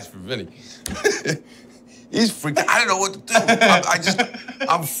too nice for Vinny. He's freaked out. I don't know what to do.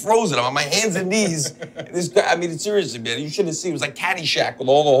 I'm frozen. I'm on my hands and knees. And this guy, I mean, seriously, man, you shouldn't have seen. It was like Caddyshack with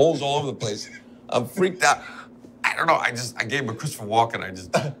all the holes all over the place. I'm freaked out. I don't know. I gave him a Christopher Walken.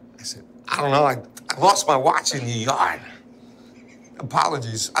 I said, I don't know. I lost my watch in the yard.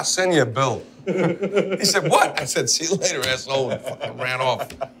 Apologies. I'll send you a bill. He said, what? I said, see you later, asshole. And fucking ran off.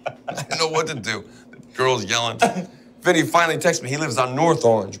 I didn't know what to do. The girl's yelling. Vinny finally texted me. He lives on North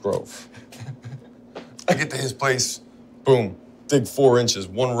Orange Grove. I get to his place, boom, dig 4 inches,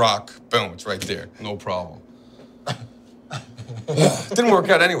 1 rock, boom, it's right there, no problem. Didn't work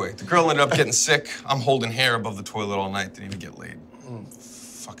out anyway. The girl ended up getting sick. I'm holding hair above the toilet all night, didn't even get laid.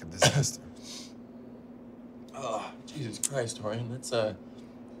 Fucking disaster. Oh, Jesus Christ, Ryan, that's the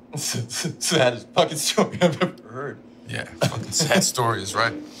saddest fucking story I've ever heard. Yeah, fucking sad stories,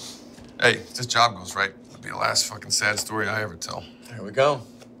 right? Hey, if this job goes right, it'll be the last fucking sad story I ever tell. There we go.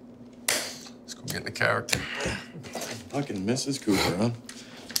 Let's go get into character. Fucking Mrs. Cooper, huh?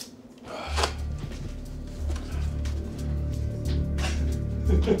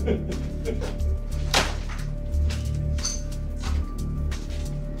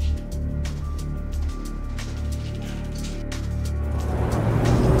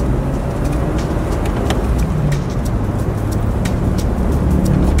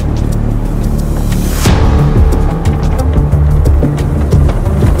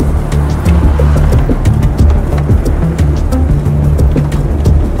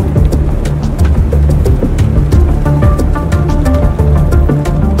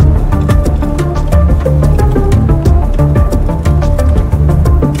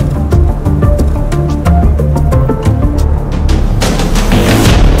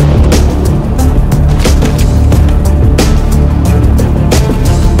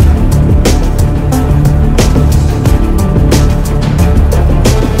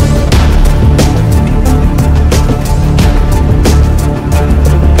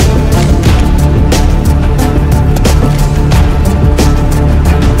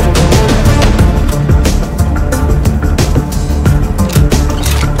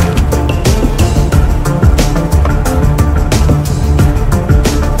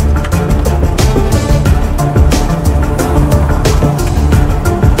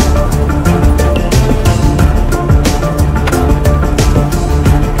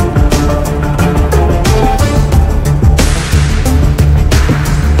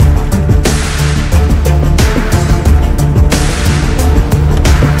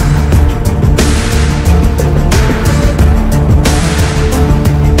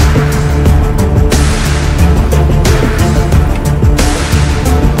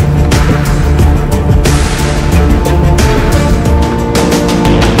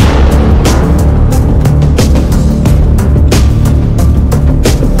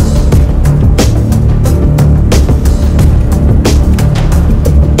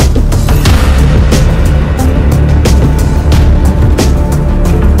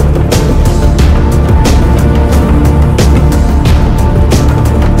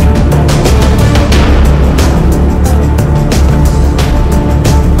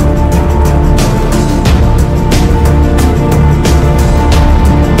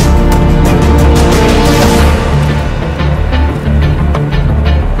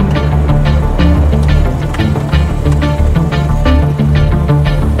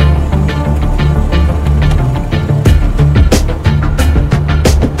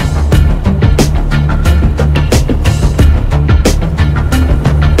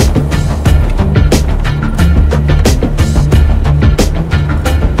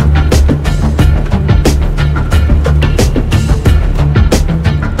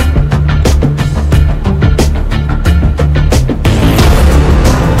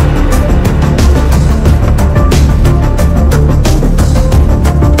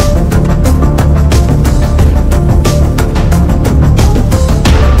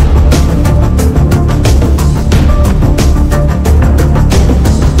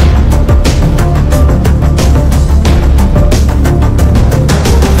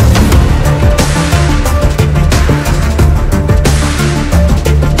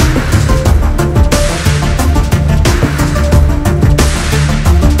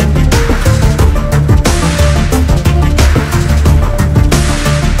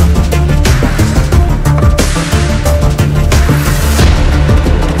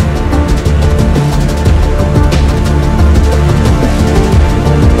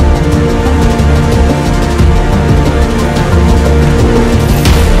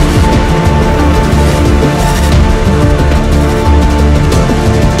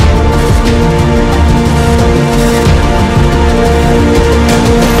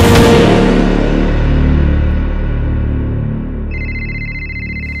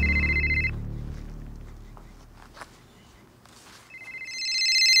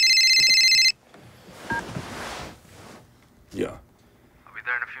 Yeah. I'll be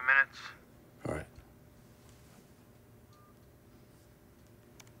there in a few minutes. All right.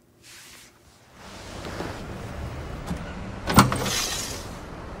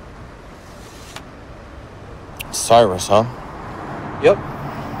 Cyrus, huh? Yep.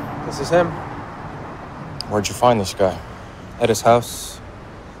 This is him. Where'd you find this guy? At his house.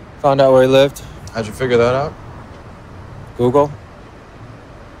 Found out where he lived. How'd you figure that out? Google.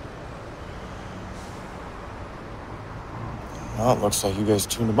 Well, it looks like you guys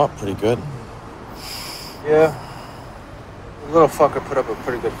tuned him up pretty good. Yeah. The little fucker put up a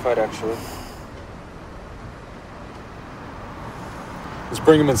pretty good fight, actually. Let's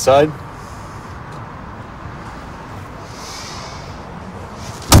bring him inside.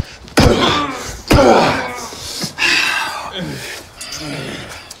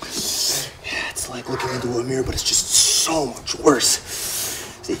 It's like looking into a mirror, but it's just so much worse.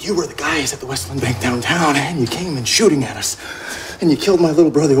 See, you were the guys at the Westland Bank downtown, and you came in shooting at us. And you killed my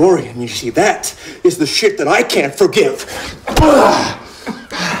little brother Orion. You see, that is the shit that I can't forgive.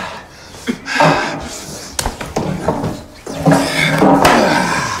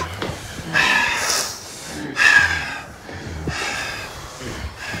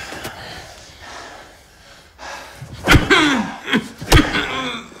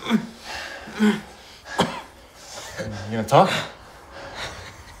 You gonna talk?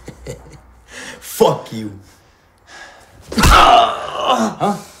 Fuck you.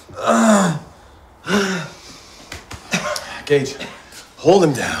 Huh? Gage, hold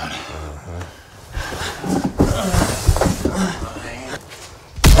him down.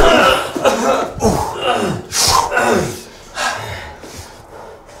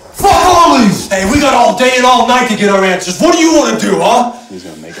 Fuck all these! Hey, we got all day and all night to get our answers. What do you want to do, huh? He's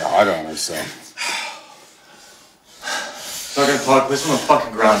gonna make it harder on himself. Not gonna talk. Listen on the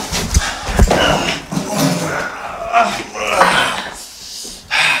fucking ground.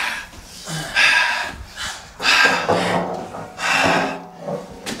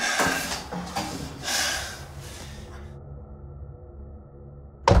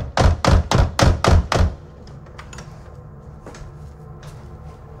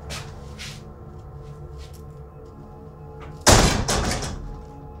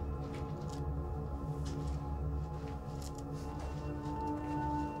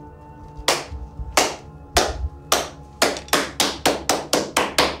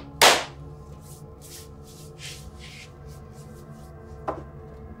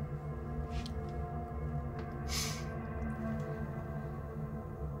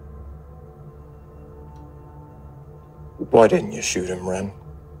 Why didn't you shoot him, Ren?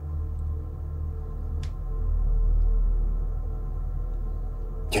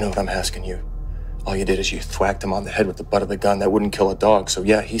 You know what I'm asking you? All you did is you thwacked him on the head with the butt of the gun. That wouldn't kill a dog. So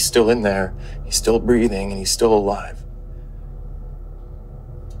yeah, he's still in there. He's still breathing, and he's still alive.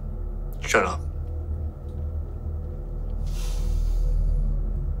 Shut up.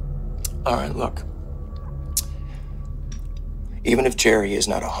 All right, look. Even if Jerry is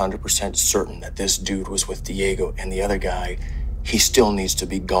not 100% certain that this dude was with Diego and the other guy, he still needs to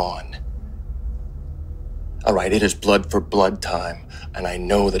be gone. All right, it is blood for blood time, and I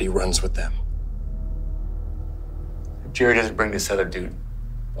know that he runs with them. If Jerry doesn't bring this other dude,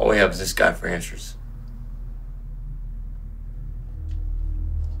 all we have is this guy for answers.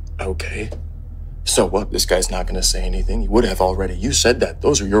 Okay. So what? This guy's not gonna say anything. He would have already. You said that.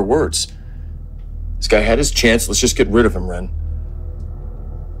 Those are your words. This guy had his chance. Let's just get rid of him, Ren.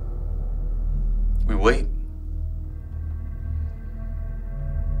 We wait.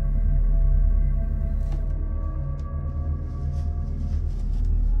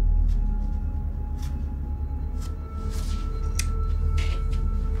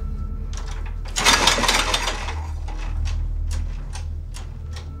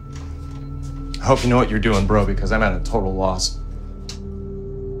 I hope you know what you're doing, bro, because I'm at a total loss.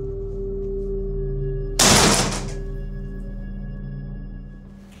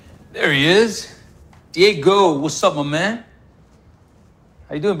 There he is. Diego, what's up, my man?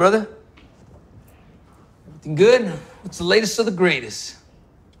 How you doing, brother? Everything good? What's the latest of the greatest?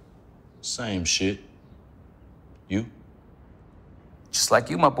 Same shit. You? Just like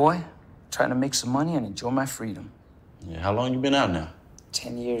you, my boy. Trying to make some money and enjoy my freedom. Yeah, how long you been out now?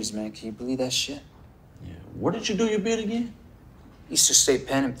 10 years, man. Can you believe that shit? Yeah. Where did you do your bid again? Easter State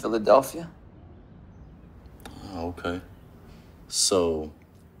Penn in Philadelphia. Oh, okay. So,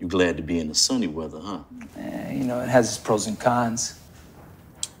 you glad to be in the sunny weather, huh? You know, it has its pros and cons.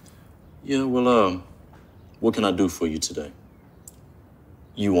 Yeah, well, what can I do for you today?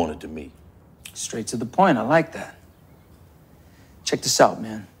 You wanted to meet. Straight to the point. I like that. Check this out,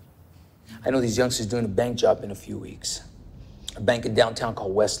 man. I know these youngsters doing a bank job in a few weeks. a bank in downtown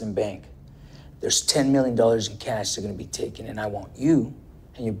called Westland Bank. There's $10 million in cash they're gonna be taking, and I want you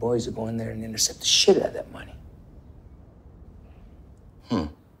and your boys to go in there and intercept the shit out of that money.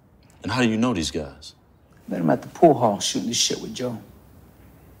 And how do you know these guys? Met them at the pool hall shooting the shit with Joe.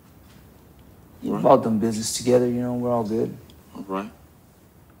 We've all done business together, you know, we're all good. All right.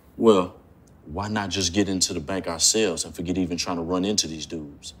 Well, why not just get into the bank ourselves and forget even trying to run into these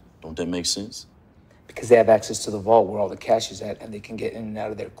dudes? Don't that make sense? Because they have access to the vault where all the cash is at, and they can get in and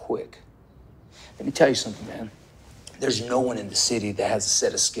out of there quick. Let me tell you something, man. There's no one in the city that has a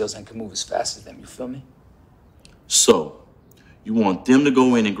set of skills and can move as fast as them, you feel me? So, you want them to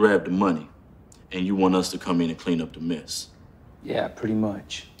go in and grab the money, and you want us to come in and clean up the mess? Yeah, pretty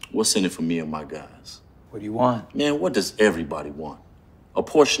much. What's in it for me and my guys? What do you want? Man, what does everybody want? A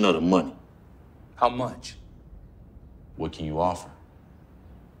portion of the money. How much? What can you offer?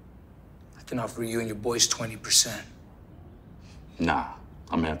 I can offer you and your boys 20%. Nah,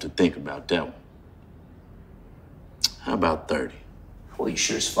 I'm gonna have to think about that one. How about 30? Well, you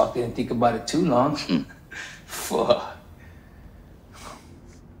sure as fuck didn't think about it too long. Fuck.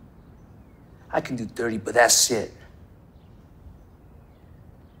 I can do 30, but that's it.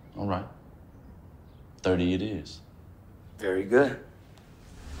 All right. 30 it is. Very good.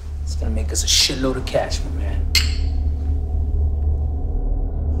 It's gonna make us a shitload of cash, my man.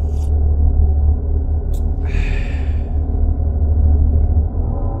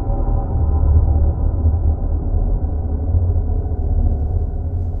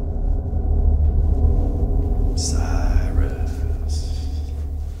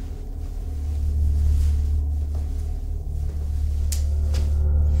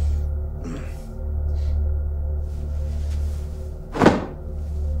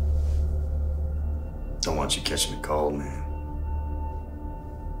 Don't want you catching a cold, man.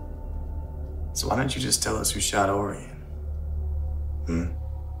 So why don't you just tell us who shot Orion?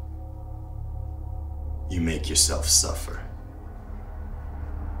 You make yourself suffer.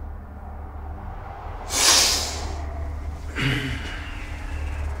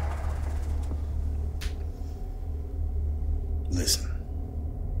 Listen,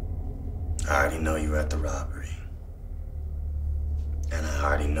 I already know you were at the robbery. And I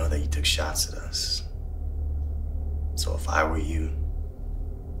already know that you took shots at us. So if I were you,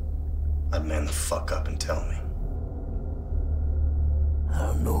 I'd man the fuck up and tell me. I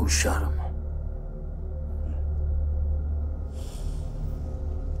don't know who shot him.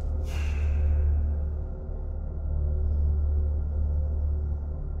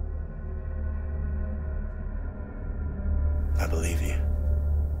 I believe you.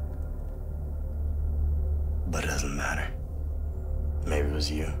 But it doesn't matter. Maybe it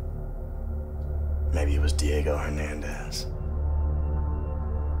was you. Maybe it was Diego Hernandez.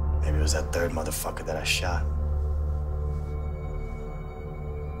 Maybe it was that third motherfucker that I shot.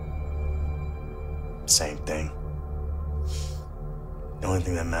 Same thing. The only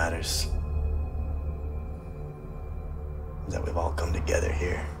thing that matters is that we've all come together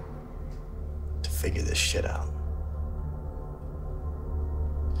here to figure this shit out.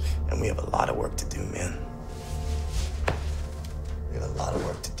 And we have a lot of work to do, man. We have a lot of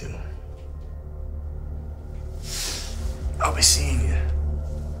work to do. I'll be seeing you.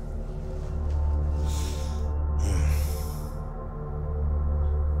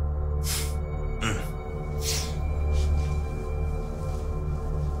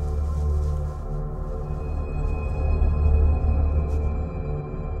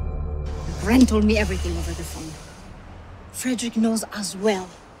 Ren told me everything over the phone. Frederick knows as well.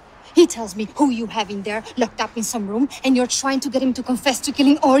 He tells me who you have in there, locked up in some room, and you're trying to get him to confess to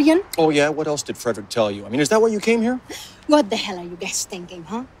killing Orion? Oh, yeah? What else did Frederick tell you? I mean, is that why you came here? What the hell are you guys thinking,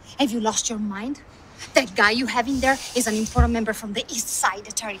 huh? Have you lost your mind? That guy you have in there is an important member from the east side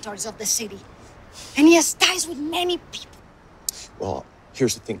territories of the city. And he has ties with many people. Well,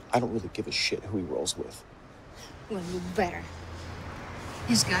 here's the thing. I don't really give a shit who he rolls with. Well, you better.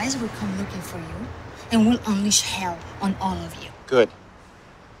 These guys will come looking for you, and will unleash hell on all of you. Good.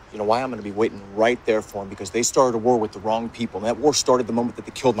 You know why? I'm gonna be waiting right there for him because they started a war with the wrong people. And that war started the moment that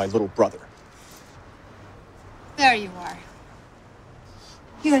they killed my little brother. There you are.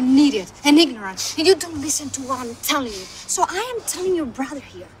 You're an idiot and ignorant, and you don't listen to what I'm telling you. So I am telling your brother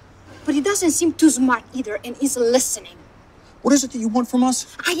here. But he doesn't seem too smart either and is listening. What is it that you want from us?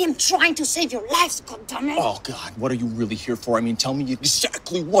 I am trying to save your lives, goddammit. Oh, God, what are you really here for? I mean, tell me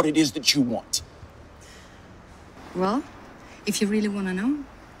exactly what it is that you want. Well, if you really want to know,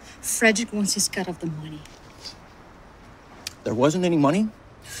 Frederick wants his cut of the money. There wasn't any money?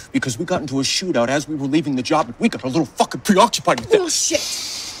 Because we got into a shootout as we were leaving the job, and we got a little fucking preoccupied with that.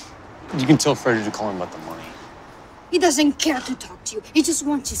 Bullshit! You can tell Frederick to call him about the money. He doesn't care to talk to you. He just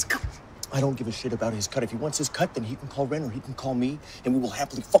wants his cut. I don't give a shit about his cut. If he wants his cut, then he can call Ren or he can call me, and we will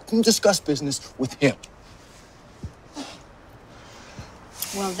happily fucking discuss business with him.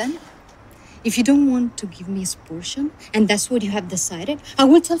 Well then, if you don't want to give me his portion, and that's what you have decided, I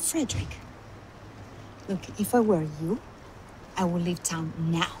will tell Frederick. Look, if I were you, I will leave town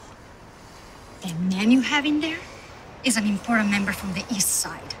now. The man you have in there is an important member from the east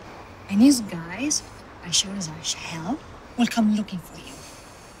side. And his guys, as sure as hell, will come looking for you.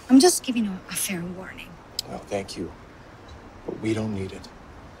 I'm just giving you a fair warning. Well, thank you. But we don't need it.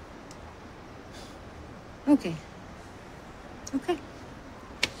 Okay. Okay.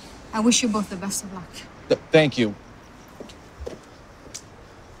 I wish you both the best of luck. Thank you.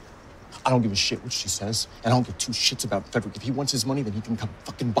 I don't give a shit what she says, and I don't give two shits about Frederick. If he wants his money, then he can come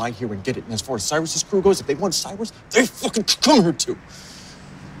fucking by here and get it. And as far as Cyrus's crew goes, if they want Cyrus, they fucking come here too.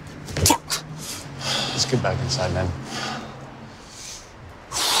 Fuck. Let's get back inside, man.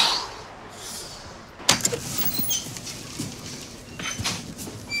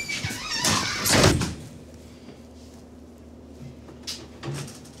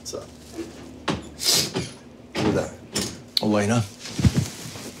 What's up? Who's that? Elena.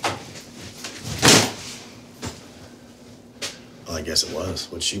 Well, I guess it was.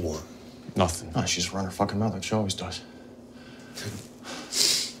 What'd she want? Nothing. No, she's run her fucking mouth like she always does.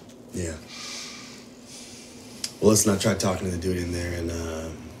 Yeah. Well, let's not try talking to the dude in there, and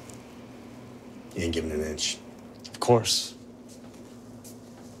he ain't giving an inch. Of course.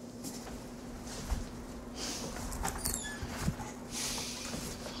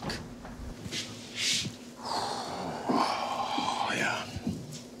 Oh, yeah.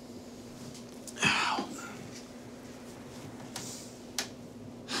 Ow.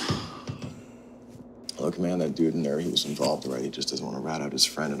 Look, man, that dude in there, he was involved, right? He just doesn't want to rat out his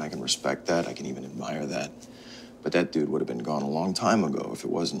friend, and I can respect that. I can even admire that. But that dude would have been gone a long time ago if it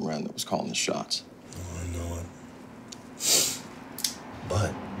wasn't Ren that was calling the shots. Oh, I know it.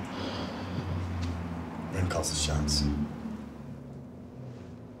 But Ren calls the shots.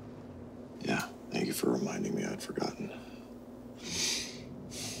 Yeah, thank you for reminding me. I'd forgotten.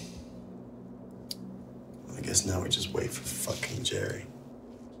 I guess now we just wait for fucking Jerry.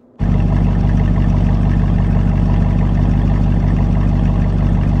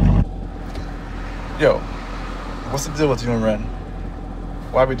 Yo, what's the deal with you and Ren?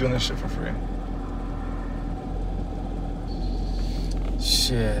 Why are we doing this shit for free?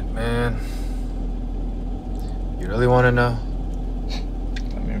 Shit, man. You really want to know?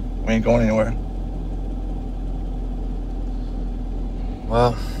 I mean, we ain't going anywhere.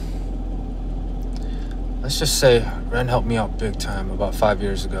 Well, let's just say Ren helped me out big time about 5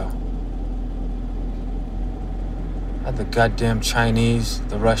 years ago. I had the goddamn Chinese,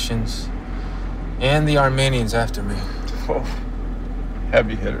 the Russians, and the Armenians after me. Whoa.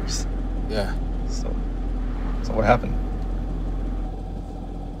 Heavy hitters. Yeah. So what happened?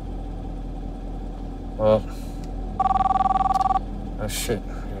 Well, oh shit,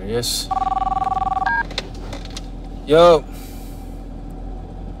 here he is. Yo.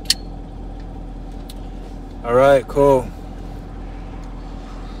 All right, cool.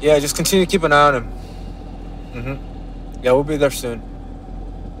 Yeah, just continue to keep an eye on him. Mm-hmm. Yeah, we'll be there soon.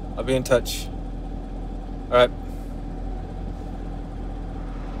 I'll be in touch. All right.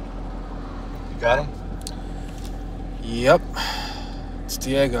 You got him? Yep. It's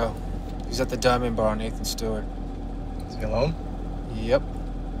Diego. He's at the Diamond Bar on 8th and Stewart. Is he alone? Yep.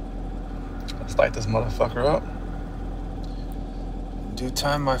 Let's light this motherfucker up. In due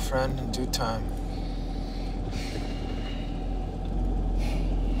time, my friend, in due time.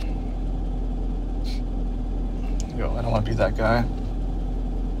 Yo, I don't want to be that guy,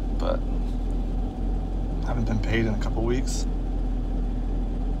 but I haven't been paid in a couple weeks.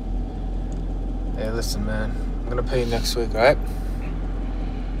 Hey, listen, man. I'm gonna pay you next week, all right?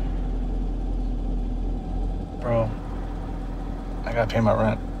 Bro, I gotta pay my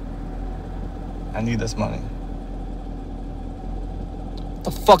rent. I need this money. What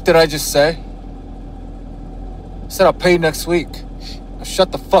the fuck did I just say? I said I'll pay you next week. Now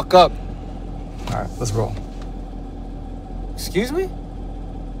shut the fuck up. All right, let's roll. Excuse me?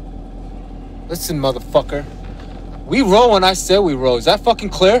 Listen, motherfucker. We roll when I said we roll. Is that fucking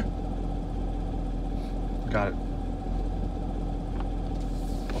clear? Got it.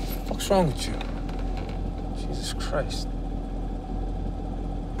 What the fuck's wrong with you? Jesus Christ.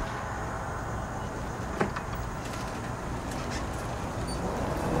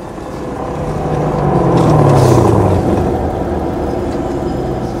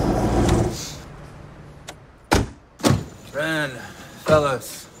 Ren,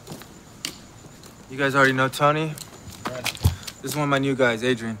 fellas. You guys already know Tony? This is one of my new guys,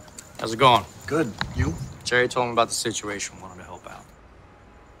 Adrian. How's it going? Good. You? Jerry told me about the situation, wanted to help out.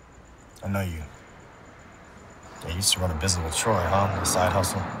 I know you. Yeah, you used to run a business with Troy, huh? A side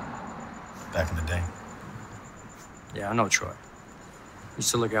hustle. Back in the day. Yeah, I know Troy.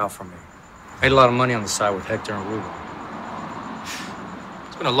 Used to look out for me. Made a lot of money on the side with Hector and Ruben.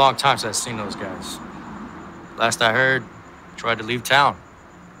 It's been a long time since I've seen those guys. Last I heard, tried to leave town.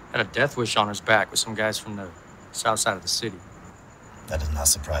 Had a death wish on his back with some guys from the south side of the city. That does not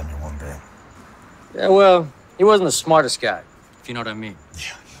surprise me one bit. Yeah, well, he wasn't the smartest guy, if you know what I mean.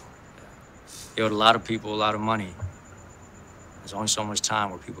 Yeah. He owed a lot of people a lot of money. There's only so much time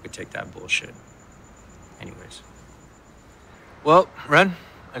where people could take that bullshit. Anyways. Well, Ren,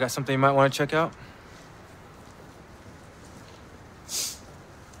 I got something you might want to check out.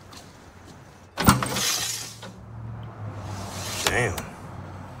 Damn.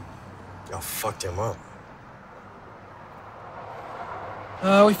 Y'all fucked him up.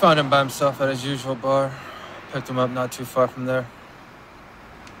 We found him by himself at his usual bar. Picked him up not too far from there.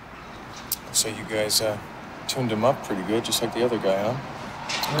 So you guys tuned him up pretty good, just like the other guy, huh?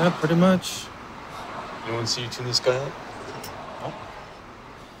 Yeah, pretty much. Anyone see you tune this guy up? Nope.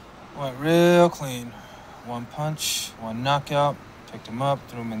 Went real clean. One punch, one knockout. Picked him up,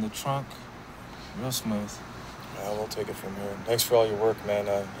 threw him in the trunk. Real smooth. Yeah, we'll take it from here. Thanks for all your work, man.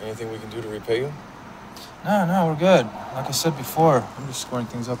 Anything we can do to repay you? No, we're good. Like I said before, I'm just squaring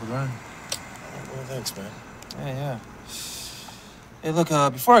things up with Ren. Well, thanks, man. Yeah. Hey, look,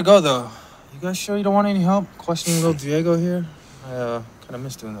 before I go, though, you guys sure you don't want any help questioning little Diego here? I kind of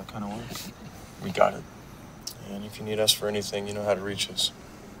miss doing that kind of work. We got it. And if you need us for anything, you know how to reach us.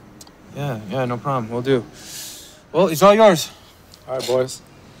 Yeah, no problem. We'll do. Well, it's all yours. All right, boys.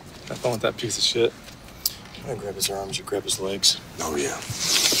 Have fun with that piece of shit. I grab his arms, you grab his legs. Oh, yeah.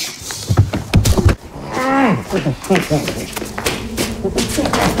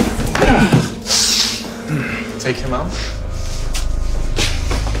 Take him out.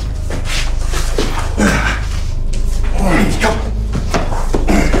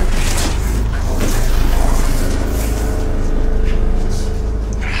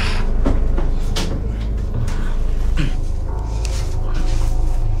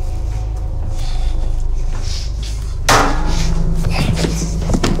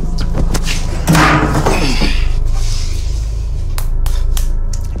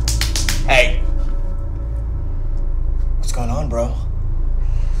 Hey. What's going on, bro?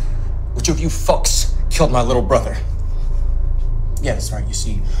 Which of you fucks killed my little brother? Yeah, that's right. You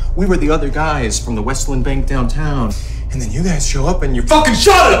see, we were the other guys from the Westland Bank downtown. And then you guys show up and you fucking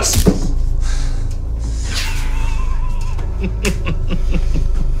shot us!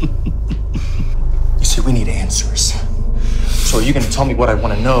 You see, we need answers. So are you gonna tell me what I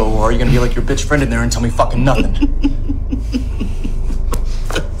wanna know, or are you gonna be like your bitch friend in there and tell me fucking nothing?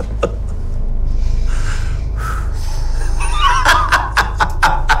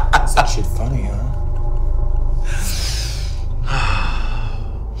 Is that shit funny, huh?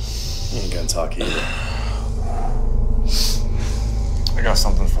 You ain't gonna talk either. I got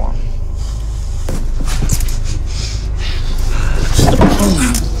something for him.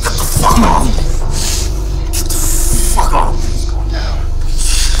 Fuck off! Fuck off! Calm down.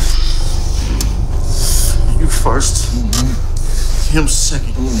 You first, him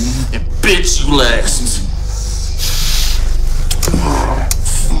second, and bitch, you last.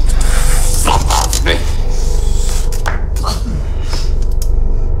 Fuck off me!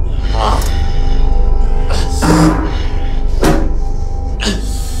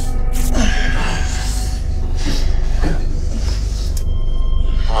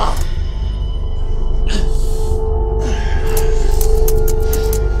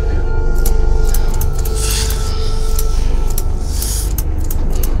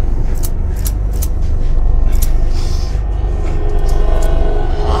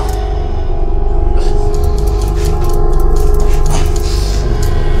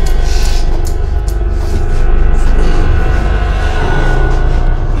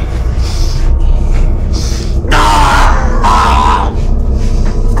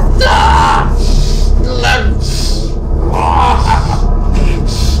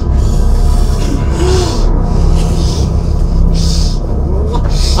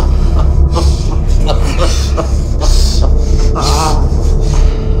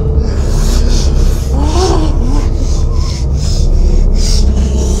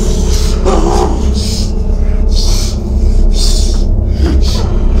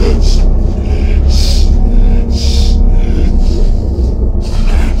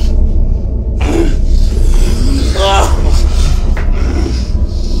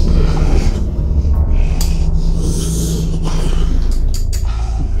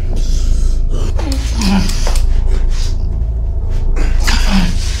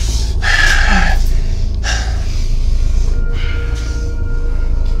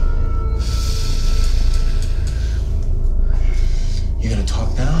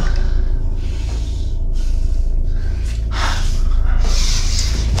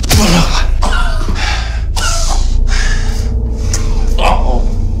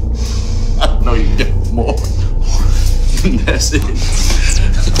 That's it.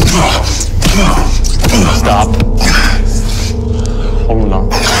 Stop. Hold on.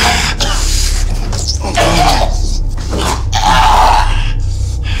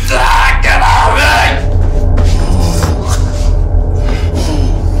 Get out of me!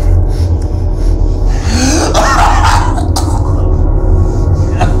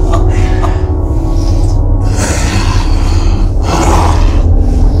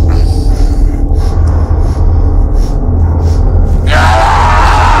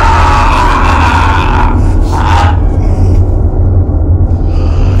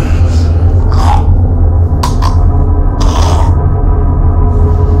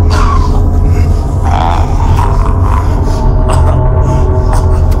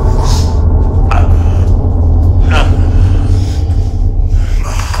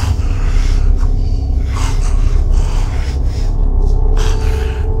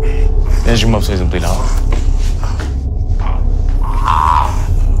 Deixa-me vocês ampliar.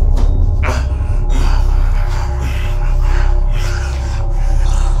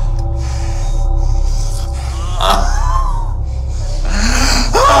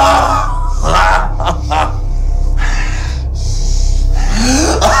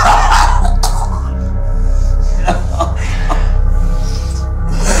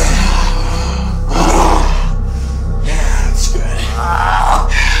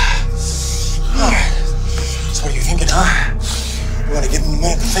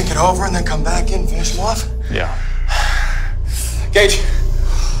 Over and then come back in, finish them off? Yeah. Gage!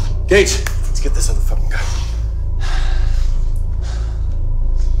 Gage! Let's get this other fucking guy.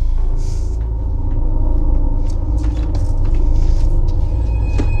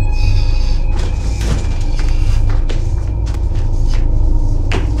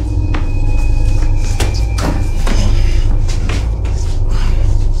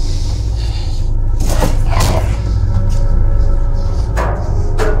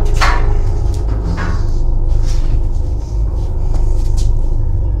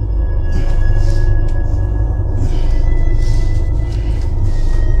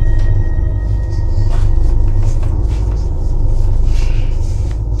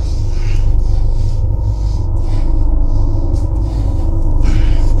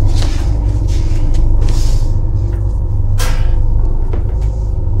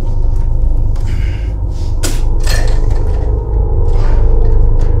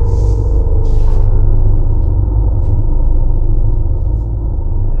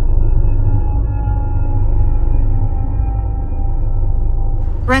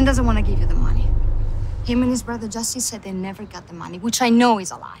 Ren doesn't want to give you the money. Him and his brother Jesse said they never got the money, which I know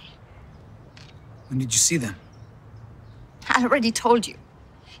is a lie. When did you see them? I already told you.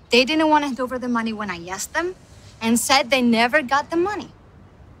 They didn't want to hand over the money when I asked them and said they never got the money.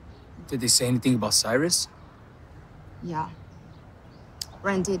 Did they say anything about Cyrus? Yeah.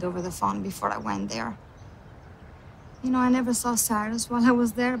 Ren did over the phone before I went there. You know, I never saw Cyrus while I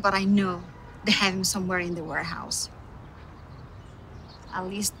was there, but I know they have him somewhere in the warehouse. At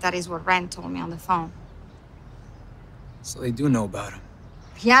least that is what Ren told me on the phone. So they do know about him.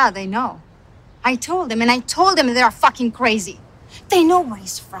 Yeah, they know. I told them, and I told them they are fucking crazy. They know where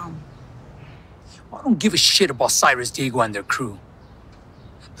he's from. Well, I don't give a shit about Cyrus, Diego, and their crew.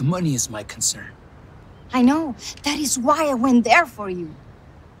 The money is my concern. I know. That is why I went there for you.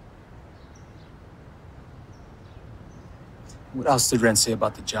 What else did Ren say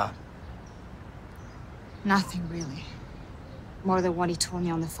about the job? Nothing, really. More than what he told me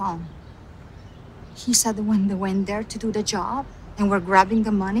on the phone. He said that when they went there to do the job and were grabbing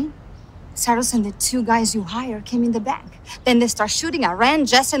the money, Cyrus and the two guys you hired came in the bank. Then they start shooting at Ren,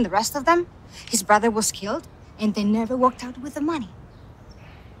 Jesse, and the rest of them. His brother was killed, and they never walked out with the money.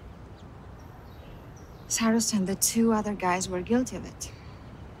 Cyrus and the two other guys were guilty of it.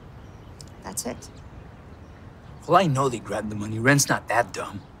 That's it. Well, I know they grabbed the money. Ren's not that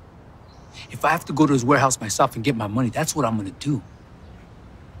dumb. If I have to go to his warehouse myself and get my money, that's what I'm gonna do.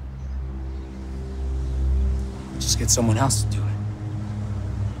 Just get someone else to do it.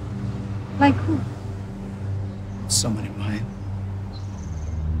 Like who? Someone in mind.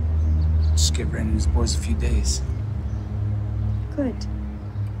 Just give Ren and his boys a few days. Good.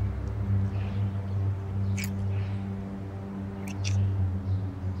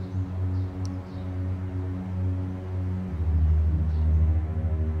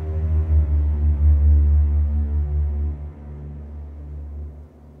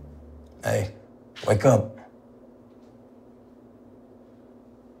 Hey, wake up.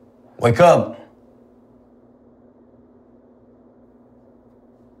 Wake up.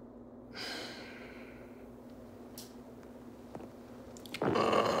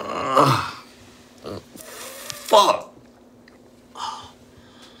 Fuck.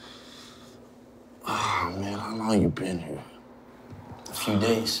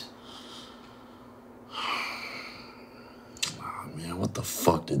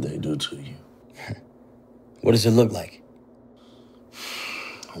 fuck did they do to you? What does it look like?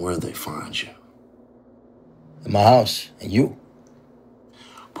 Where'd they find you? In my house. And you?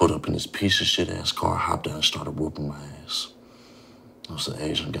 Put up in this piece of shit ass car, hopped out and started whooping my ass. There was an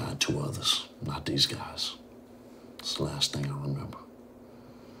Asian guy and 2 others, not these guys. It's the last thing I remember.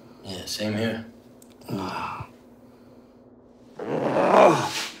 Yeah, same here.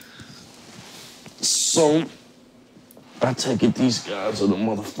 So, I take it these guys are the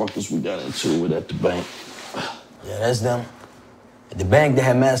motherfuckers we got into with at the bank. Yeah, that's them. At the bank, they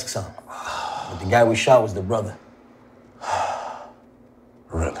had masks on. But the guy we shot was the brother.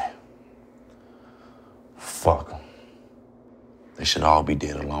 Really? Fuck them. They should all be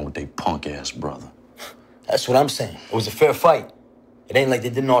dead along with their punk-ass brother. That's what I'm saying. It was a fair fight. It ain't like they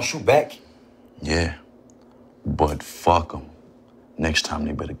didn't all shoot back. Yeah, but fuck them. Next time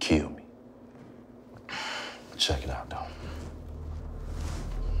they better kill me. Check it out, though.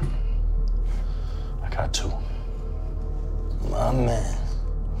 I got 2. My man,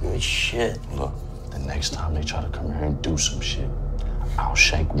 good shit. Look, the next time they try to come here and do some shit, I'll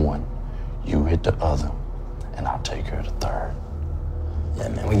shake one, you hit the other, and I'll take care of the third. Yeah,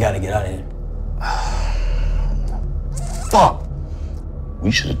 man, we gotta get out of here. Fuck!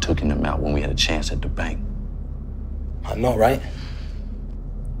 We should have taken them out when we had a chance at the bank. I know, right?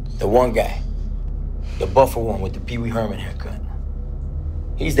 The one guy, the buffer one with the Pee Wee Herman haircut.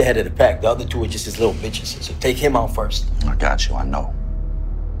 He's the head of the pack. The other 2 are just his little bitches. So take him out first. I got you, I know.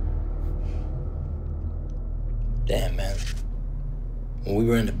 Damn, man. When we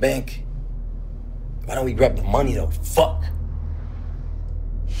were in the bank, why don't we grab the money, though? Fuck.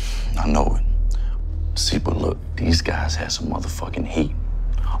 I know it. See, but look, these guys had some motherfucking heat.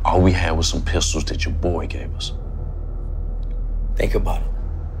 All we had was some pistols that your boy gave us. Think about it.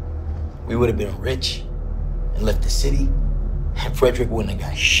 We would have been rich and left the city, and Frederick wouldn't have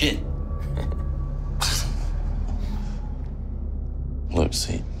got shit. Look,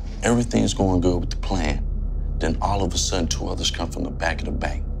 see, everything's going good with the plan. Then all of a sudden, 2 others come from the back of the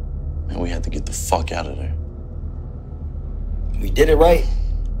bank. Man, we had to get the fuck out of there. We did it right.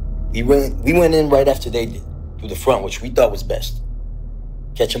 We went in right after they did, through the front, which we thought was best.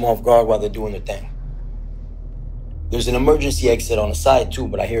 Catch them off guard while they're doing their thing. There's an emergency exit on the side, too,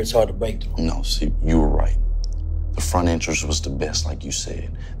 but I hear it's hard to break through. No, see, you were right. The front entrance was the best, like you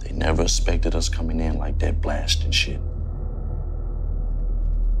said. They never expected us coming in like that, blasting shit.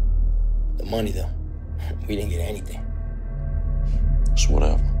 The money, though. We didn't get anything. It's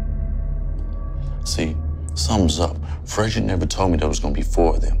whatever. See, something's up. Frederick never told me there was gonna be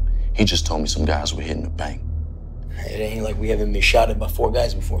 4 of them. He just told me some guys were hitting the bank. It ain't like we haven't been shot at by 4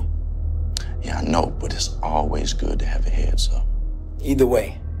 guys before. Yeah, I know, but it's always good to have a heads up. Either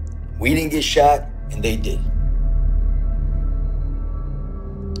way, we didn't get shot, and they did.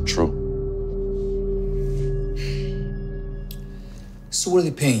 True. So what are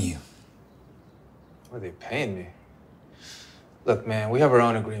they paying you? What are they paying me? Look, man, we have our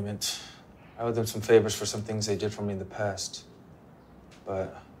own agreement. I owe them some favors for some things they did for me in the past.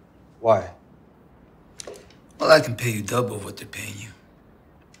 But why? Well, I can pay you double what they're paying you.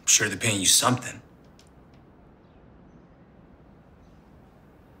 I'm sure they're paying you something.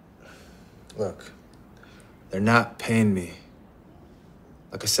 Look, they're not paying me.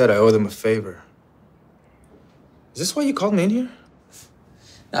 Like I said, I owe them a favor. Is this why you called me in here?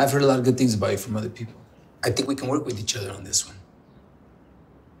 Now, I've heard a lot of good things about you from other people. I think we can work with each other on this one.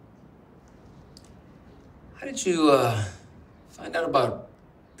 How did you find out about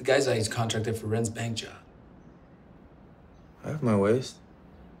the guys I contracted for Ren's bank job? I have my ways.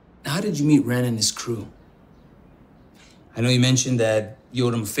 Now, how did you meet Ren and his crew? I know you mentioned that you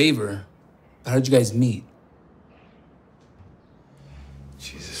owed him a favor, but how did you guys meet?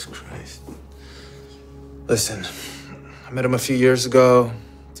 Jesus Christ. Listen, I met him a few years ago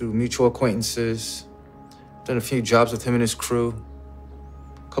through mutual acquaintances. Done a few jobs with him and his crew.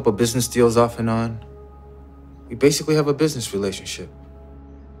 A couple business deals off and on. We basically have a business relationship.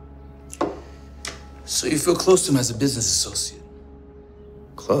 So you feel close to him as a business associate?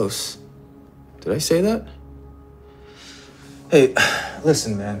 Close? Did I say that? Hey,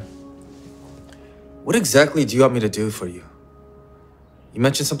 listen, man. What exactly do you want me to do for you? You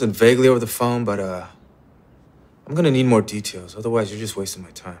mentioned something vaguely over the phone, but I'm gonna need more details. Otherwise, you're just wasting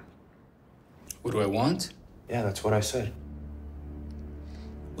my time. What do I want? Yeah, that's what I said.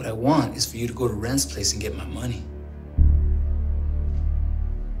 What I want is for you to go to Ren's place and get my money.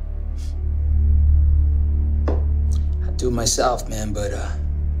 I'd do it myself, man, but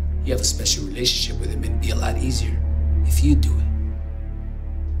you have a special relationship with him. It'd be a lot easier if you do it.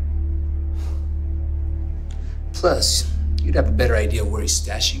 Plus, you'd have a better idea where he's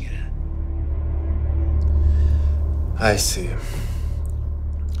stashing it at. I see.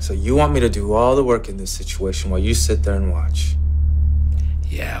 So you want me to do all the work in this situation while you sit there and watch?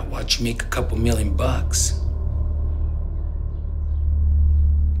 Yeah, watch you make a couple $1,000,000.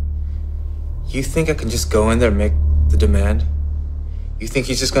 You think I can just go in there and make the demand? You think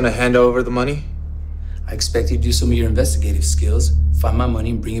he's just gonna hand over the money? I expect you to do some of your investigative skills, find my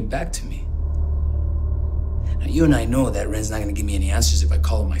money, and bring it back to me. Now, you and I know that Ren's not gonna give me any answers if I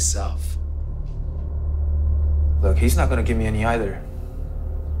call him myself. Look, he's not gonna give me any either.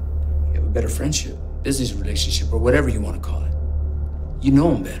 You have a better friendship, business relationship, or whatever you want to call it. You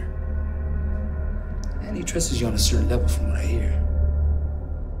know him better. And he trusts you on a certain level from what I hear.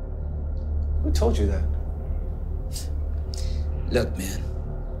 Who told you that? Look, man,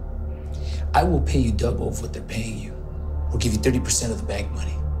 I will pay you double of what they're paying you. We'll give you 30% of the bank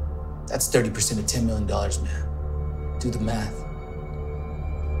money. That's 30% of $10 million, man. Do the math.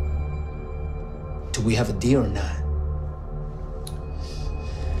 Do we have a deal or not?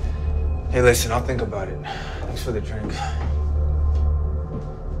 Hey, listen, I'll think about it. Thanks for the drink.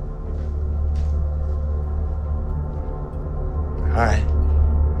 All right.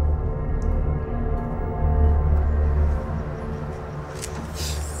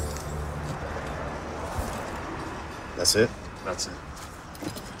 That's it? That's it.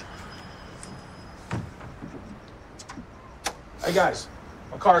 Hey guys,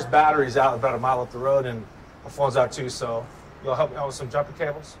 my car's battery's out about a mile up the road and my phone's out too, so you'll help me out with some jumper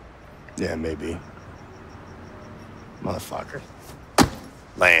cables? Yeah, maybe. Motherfucker.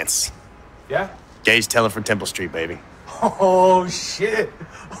 Lance. Yeah? Gage Teller for Temple Street, baby. Oh, shit.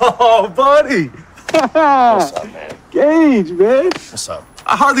 Oh, buddy. What's up, man? Gage, man. What's up?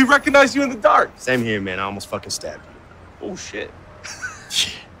 I hardly recognize you in the dark. Same here, man. I almost fucking stabbed you. Oh, shit.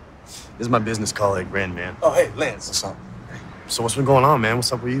 This is my business colleague, Ren, man. Oh, hey, Lance. What's up? So what's been going on, man?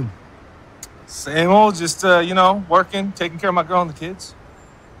 What's up with you? Same old, just, you know, working, taking care of my girl and the kids.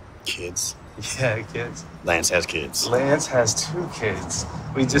 Kids? Yeah, kids. Lance has kids. Lance has 2 kids.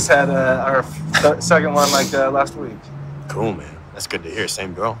 We just had our second one, like, last week. Cool, man. That's good to hear.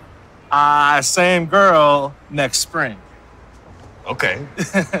 Same girl? Same girl next spring. Okay.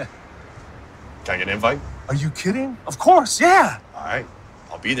 Can I get an invite? Are you kidding? Of course, yeah. All right.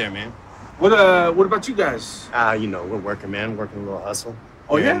 I'll be there, man. What about you guys? You know, we're working, man. Working a little hustle.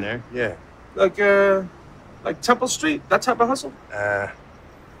 Oh, here yeah? and there. Yeah. Like Temple Street, that type of hustle?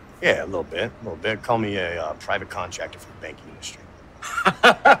 Yeah, a little bit. Call me a private contractor for the banking industry.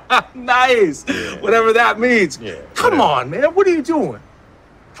 Nice. Yeah. Whatever that means. Yeah. Come on, man. What are you doing?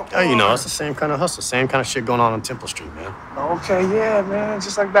 You know, it's the same kind of hustle, same kind of shit going on Temple Street, man. Okay, yeah, man.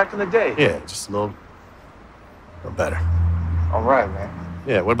 Just like back in the day. Yeah, just a little better. All right, man.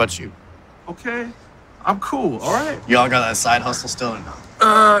 Yeah, what about you? Okay. I'm cool, all right? You all got that side hustle still or no?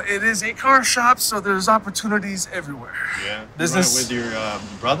 It is a car shop, so there's opportunities everywhere. Yeah. Business. With your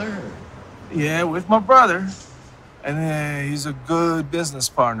brother? Or? Yeah, with my brother. And he's a good business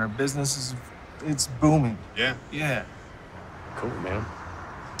partner. Business it's booming. Yeah. Yeah. Cool, man.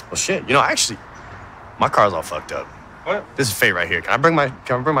 Well, shit. You know, actually, my car's all fucked up. What? This is Fate right here. Can I bring my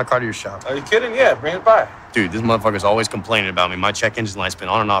car to your shop? Are you kidding? Yeah, bring it by. Dude, this motherfucker's always complaining about me. My check engine light's been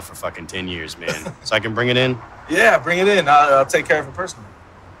on and off for fucking 10 years, man. So I can bring it in? Yeah, bring it in. I'll take care of it personally.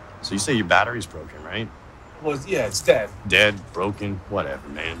 So you say your battery's broken, right? Well, yeah, it's dead. Dead, broken, whatever,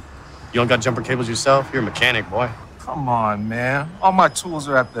 man. You don't got jumper cables yourself? You're a mechanic, boy. Come on, man. All my tools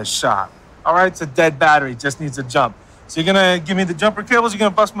are at the shop. All right, it's a dead battery. Just needs a jump. So you're gonna give me the jumper cables? You're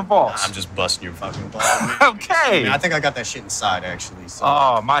gonna bust my balls? I'm just busting your fucking balls. Okay. I think I got that shit inside, actually. So.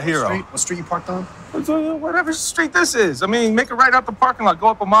 Oh, my hero. What street you parked on? Whatever street this is. I mean, make it right out the parking lot. Go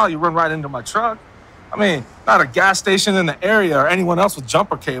up a mile, you run right into my truck. I mean, not a gas station in the area or anyone else with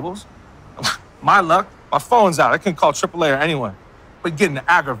jumper cables. My luck, my phone's out. I couldn't call AAA or anyone. But getting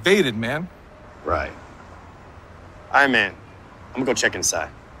aggravated, man. Right. All right, man. I'm gonna go check inside.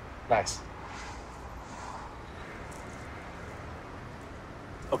 Nice.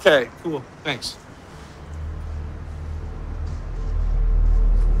 Okay, cool. Thanks.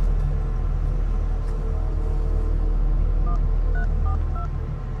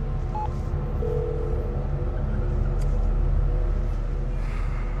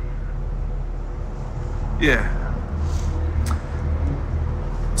 Yeah.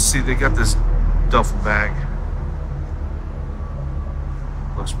 See, they got this duffel bag.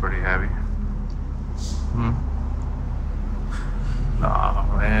 Looks pretty heavy.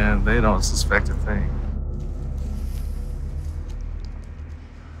 Nah, man, they don't suspect a thing.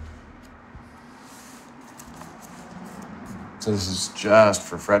 So this is just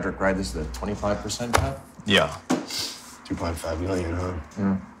for Frederick, right? This is the 25% cut? Yeah. 2.5 million, huh?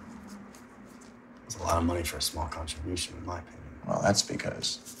 Hmm. That's a lot of money for a small contribution, in my opinion. Well, that's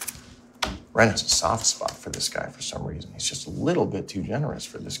because Ren has a soft spot for this guy for some reason. He's just a little bit too generous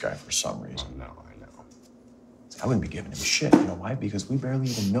for this guy for some reason. I know. I wouldn't be giving him shit. You know why? Because we barely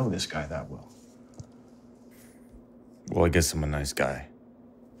even know this guy that well. Well, I guess I'm a nice guy.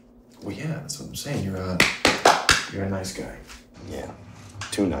 Well, yeah, that's what I'm saying. You're a nice guy. Yeah,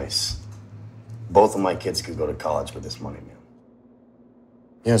 too nice. Both of my kids could go to college with this money, man.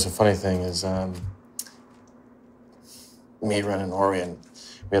 Yeah, it's a funny thing is, me, Ren, and Orion,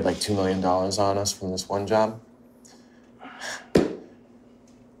 we had like $2 million on us from this one job.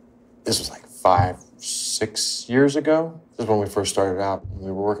 This was like 5-6 years ago. This is when we first started out.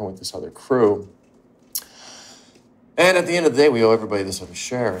 We were working with this other crew. And at the end of the day, we owe everybody this other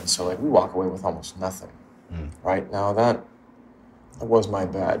share. And so, like, we walk away with almost nothing. Right? Now, that was my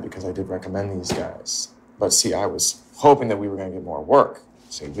bad because I did recommend these guys. But see, I was hoping that we were going to get more work.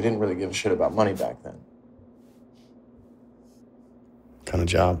 See, we didn't really give a shit about money back then. Kind of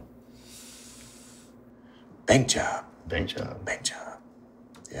job? Bank job. Bank job. Bank job.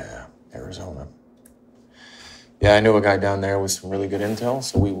 Yeah, Arizona. Yeah, I knew a guy down there with some really good intel,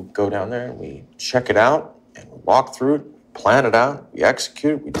 so we would go down there and we check it out and we walk through it, plan it out, we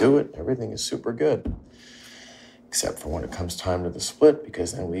execute it, we do it. Everything is super good. Except for when it comes time to the split,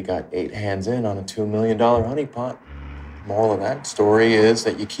 because then we got 8 hands in on a $2 million honeypot. Moral of that story is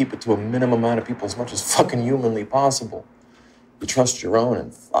that you keep it to a minimum amount of people as much as fucking humanly possible. You trust your own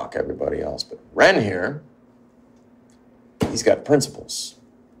and fuck everybody else. But Ren here, he's got principles.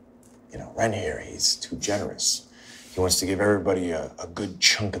 You know, Ren here, he's too generous. He wants to give everybody a good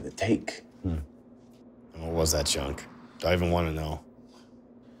chunk of the take. What was that chunk? Do I even want to know?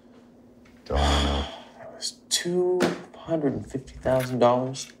 Don't want to know. It was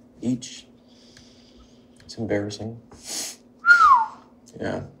 $250,000 each. It's embarrassing.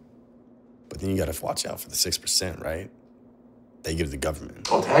 Yeah. But then you got to watch out for the 6%, right? They give the government.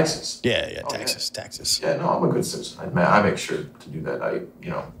 Oh, taxes? Yeah, taxes. Yeah, no, I'm a good citizen. I make sure to do that. I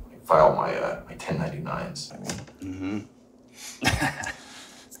file my 1099s.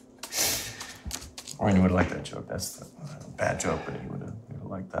 Orion, you would have liked that joke. That's a bad joke, but you would have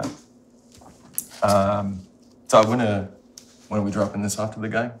liked that. So when are we dropping this off to the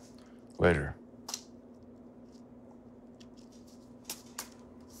guy? Later.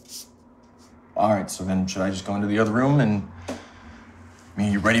 All right, so then should I just go into the other room and... I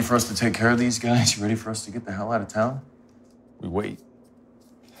mean, you ready for us to take care of these guys? You ready for us to get the hell out of town? We wait.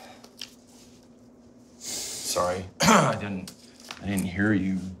 Sorry, I didn't hear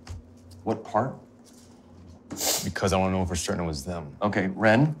you. What part? Because I want to know for certain it was them. Okay,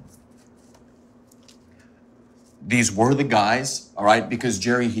 Ren. These were the guys, all right? Because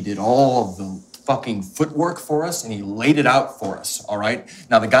Jerry, he did all of the fucking footwork for us and he laid it out for us, all right?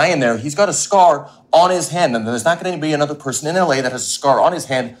 Now, the guy in there, he's got a scar on his hand, and there's not going to be another person in LA that has a scar on his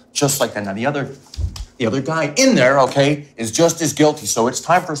hand just like that. Now, the other guy in there, okay, is just as guilty, so it's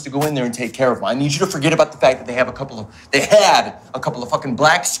time for us to go in there and take care of him. I need you to forget about the fact that they had a couple of fucking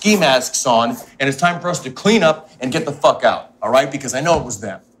black ski masks on, and it's time for us to clean up and get the fuck out, all right? Because I know it was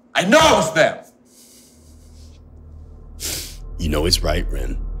them. I know it was them! You know he's right,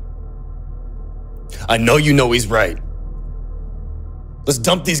 Ren. I know you know he's right. Let's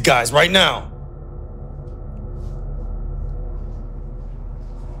dump these guys right now.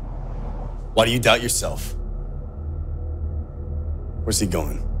 Why do you doubt yourself? Where's he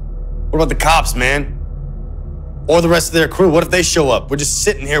going? What about the cops, man? Or the rest of their crew? What if they show up? We're just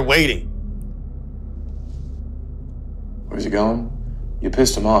sitting here waiting. Where's he going? You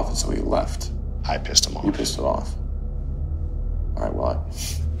pissed him off, and so he left. I pissed him off. You pissed him off. All right, well,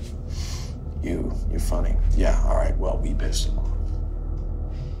 you're funny. Yeah, all right, well, we pissed him off.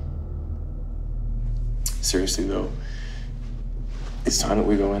 Seriously, though, it's time that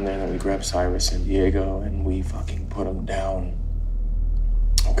we go in there and we grab Cyrus and Diego and we fucking put them down,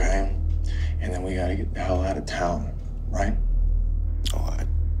 okay? And then we gotta get the hell out of town, right? Oh, I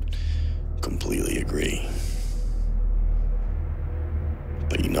completely agree.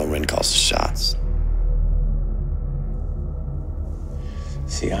 But you know Ren calls the shots.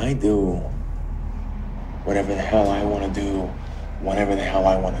 See, I do whatever the hell I want to do, whenever the hell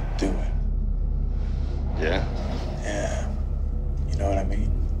I want to do it. Yeah? Yeah. You know what I mean?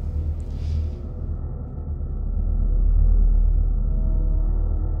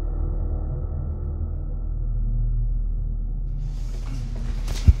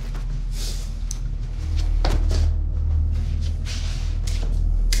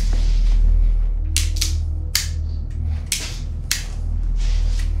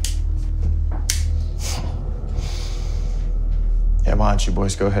 don't you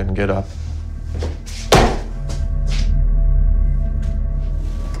boys go ahead and get up?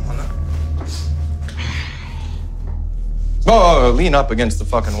 Oh, lean up against the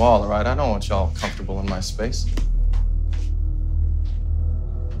fucking wall, all right? I don't want y'all comfortable in my space.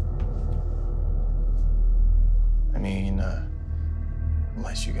 I mean,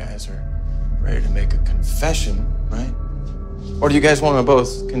 unless you guys are ready to make a confession, right? Or do you guys want to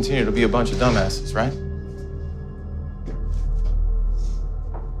both continue to be a bunch of dumbasses, right?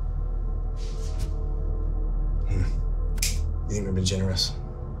 You think we've been generous?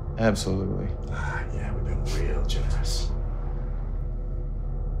 Absolutely. Yeah, we've been real generous.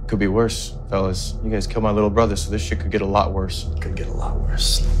 Could be worse, fellas. You guys killed my little brother, so this shit could get a lot worse. Could get a lot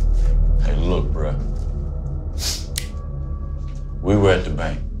worse. Hey, look, bruh. We were at the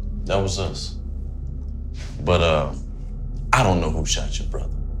bank. That was us. But, I don't know who shot your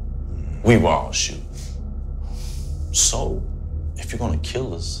brother. We were all shooting. So, if you're gonna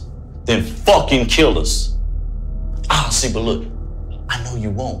kill us, then fucking kill us. Ah, see, but look, I know you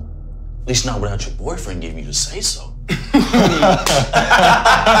won't. At least not without your boyfriend giving you to say so.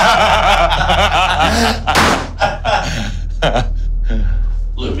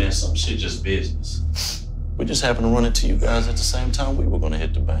 Look, man, some shit just business. We just happened to run into you guys at the same time we were gonna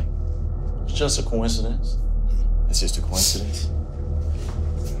hit the bank. It's just a coincidence. It's just a coincidence.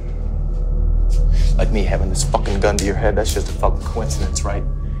 Like me having this fucking gun to your head, that's just a fucking coincidence, right?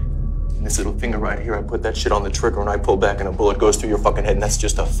 And this little finger right here, I put that shit on the trigger and I pull back and a bullet goes through your fucking head, and that's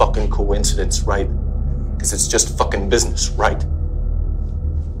just a fucking coincidence, right? Because it's just fucking business, right?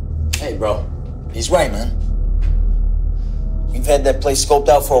 Hey, bro. He's right, man. We've had that place scoped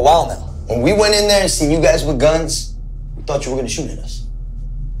out for a while now. When we went in there and seen you guys with guns, we thought you were gonna shoot at us.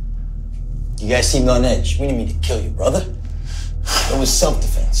 You guys seemed on edge. We didn't mean to kill you, brother. It was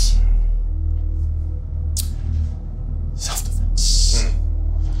self-defense. Self-defense.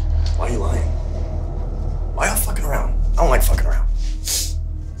 Why are you lying? Why y'all fucking around? I don't like fucking around.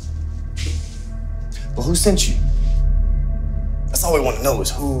 Well, who sent you? That's all we want to know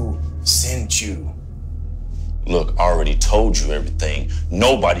is who sent you. Look, I already told you everything.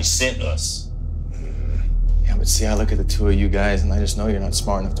 Nobody sent us. Yeah, but see, I look at the two of you guys and I just know you're not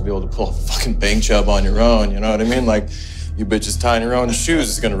smart enough to be able to pull a fucking bank job on your own, you know what I mean? Like, you bitches tying your own shoes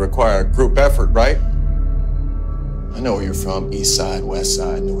is gonna require a group effort, right? I know where you're from, east side, west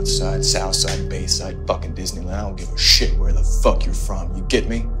side, north side, south side, bay side, fucking Disneyland. I don't give a shit where the fuck you're from, you get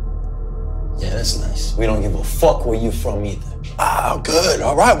me? Yeah, that's nice. We don't give a fuck where you from either. Ah, good,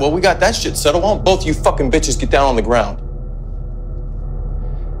 all right, well, we got that shit settled. Why don't both you fucking bitches get down on the ground?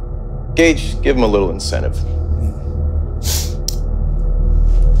 Gage, give him a little incentive.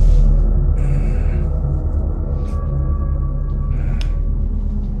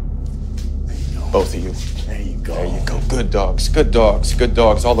 Both of you. There you go. There you go. Good dogs, good dogs, good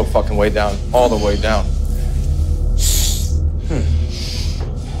dogs, all the fucking way down, all the way down.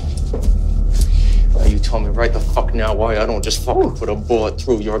 Now you tell me right the fuck now why I don't just fucking put a bullet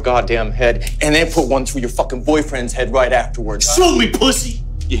through your goddamn head and then put one through your fucking boyfriend's head right afterwards. Shoot me, pussy!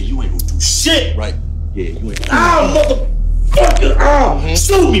 Yeah, you ain't gonna do shit! Right. Yeah, you ain't gonna Ow, motherfucker! Ow!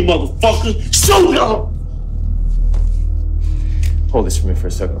 Shoot me, motherfucker! Shoot me! Hold this for me for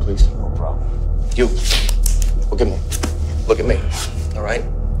a second, please. No problem. You, look at me. Look at me, all right?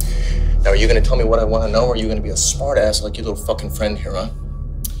 Now, are you gonna tell me what I wanna know, or are you gonna be a smart ass like your little fucking friend here, huh?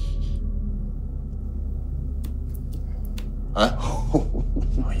 Huh?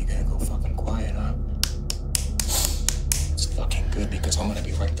 Are you gonna go fucking quiet, huh? It's fucking good because I'm gonna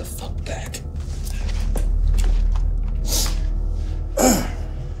be right the fuck back.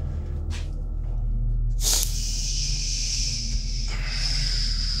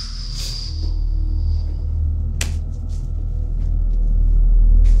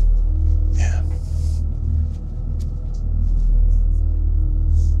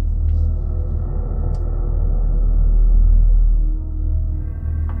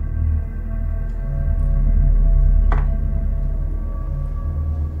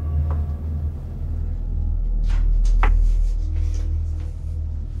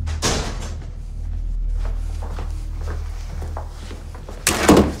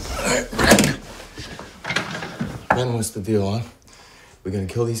 What's the deal, huh? We gonna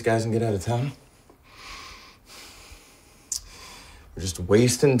kill these guys and get out of town? We're just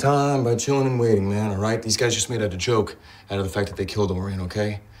wasting time by chilling and waiting, man, all right? These guys just made out a joke out of the fact that they killed Orion,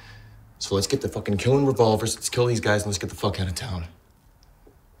 okay? So let's get the fucking killing revolvers, let's kill these guys, and let's get the fuck out of town.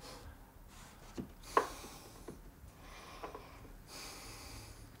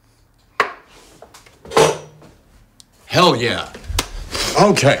 Hell yeah.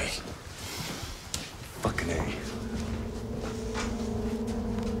 Okay. Fucking A.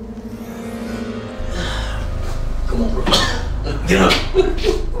 Get up.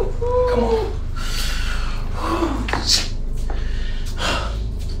 Come on.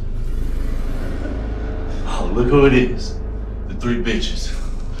 Oh, look who it is. The three bitches.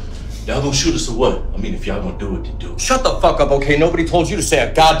 Y'all gonna shoot us or what? I mean, if y'all gonna do it, then do it. Shut the fuck up, okay? Nobody told you to say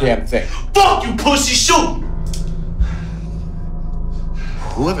a goddamn thing. Fuck you, pussy, shoot!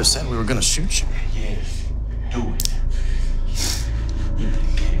 Whoever said we were gonna shoot you? Yeah, do it.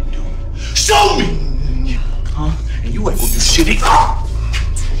 Do it. Show me! Huh? And you ain't gonna do shit. Yeah, you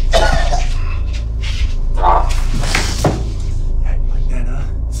like that, huh?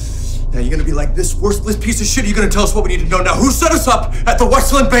 Now you're gonna be like this worthless piece of shit. You're gonna tell us what we need to know now. Who set us up at the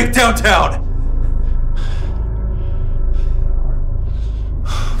Westland Bank downtown?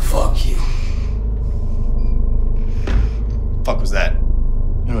 Fuck you. Fuck was that?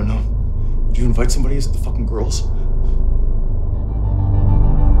 I don't know. Did you invite somebody? Is it the fucking girls?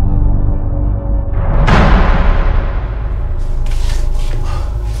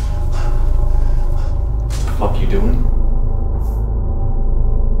 What the fuck you doing?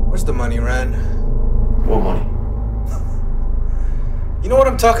 Where's the money, Ren? What money? You know what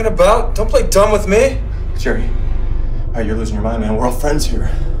I'm talking about? Don't play dumb with me. Jerry. All right, you're losing your mind, man. We're all friends here.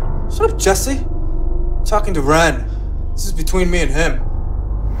 Shut up, Jesse. I'm talking to Ren. This is between me and him.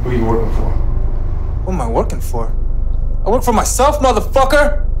 Who are you working for? What am I working for? I work for myself,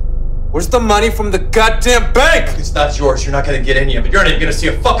 motherfucker! Where's the money from the goddamn bank? It's not yours. You're not gonna get any of it. You're not even gonna see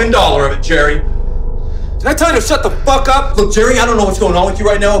a fucking dollar of it, Jerry. Did I tell you to shut the fuck up? Look, Jerry, I don't know what's going on with you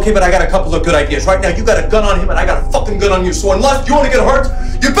right now, okay, but I got a couple of good ideas. Right now, you got a gun on him and I got a fucking gun on you. So unless you want to get hurt,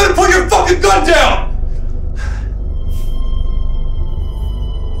 you better put your fucking gun down!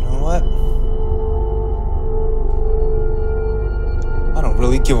 You know what? I don't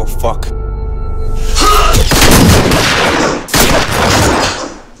really give a fuck.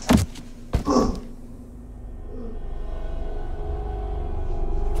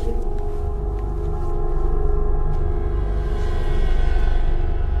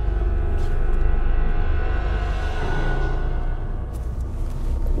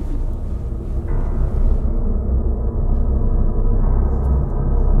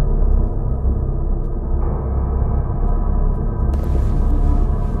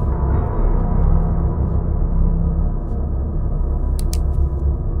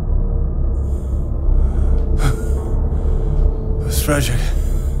 Frederick.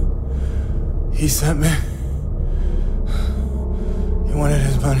 He sent me. He wanted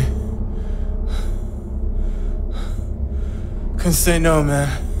his money. Couldn't say no, man.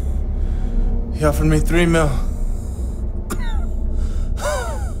 He offered me $3 million.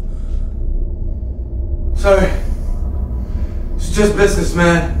 Sorry. It's just business,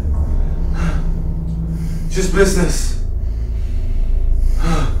 man. Just business.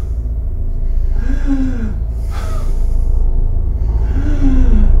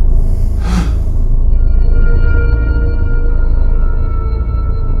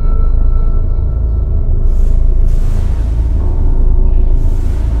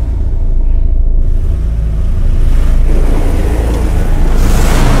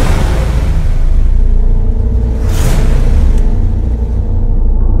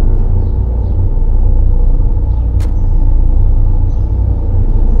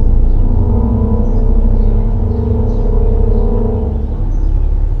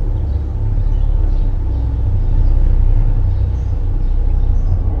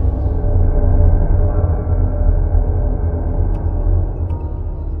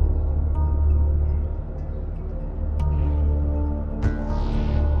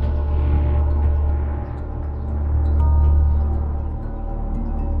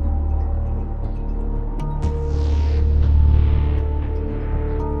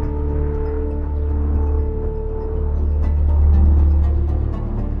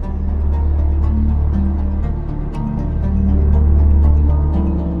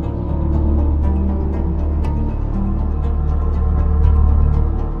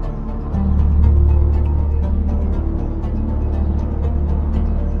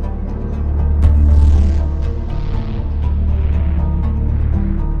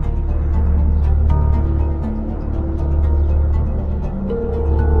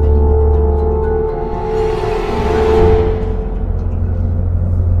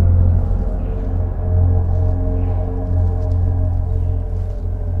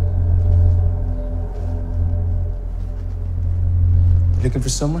 Looking for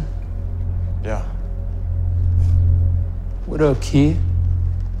someone? Yeah. What up, kid?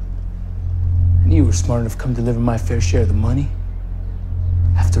 I knew you were smart enough to come deliver my fair share of the money.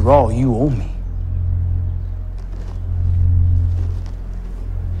 After all, you owe me.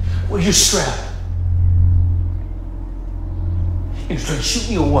 Where's your strap? You trying to shoot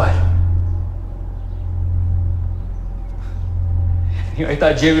me or what? You know, I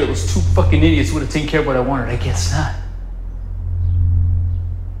thought Jerry, those two fucking idiots would have taken care of what I wanted. I guess not.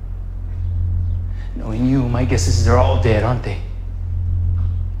 Knowing you, my guess is they're all dead, aren't they?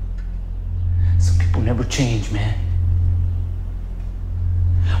 Some people never change, man.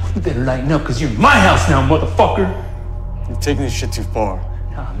 Well, you better lighten up, because you're in my house now, motherfucker. You're taking this shit too far.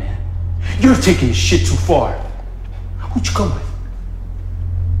 Nah, man. You're taking this shit too far. Who'd you come with?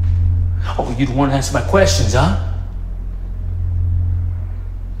 Oh, you don't want to answer my questions, huh?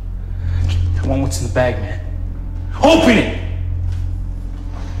 I want what's in the bag, man. Open it!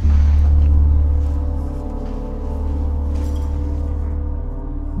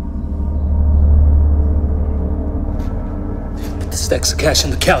 Put the stacks of cash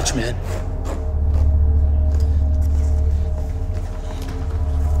on the couch, man.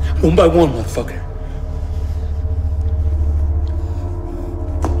 One by one, motherfucker.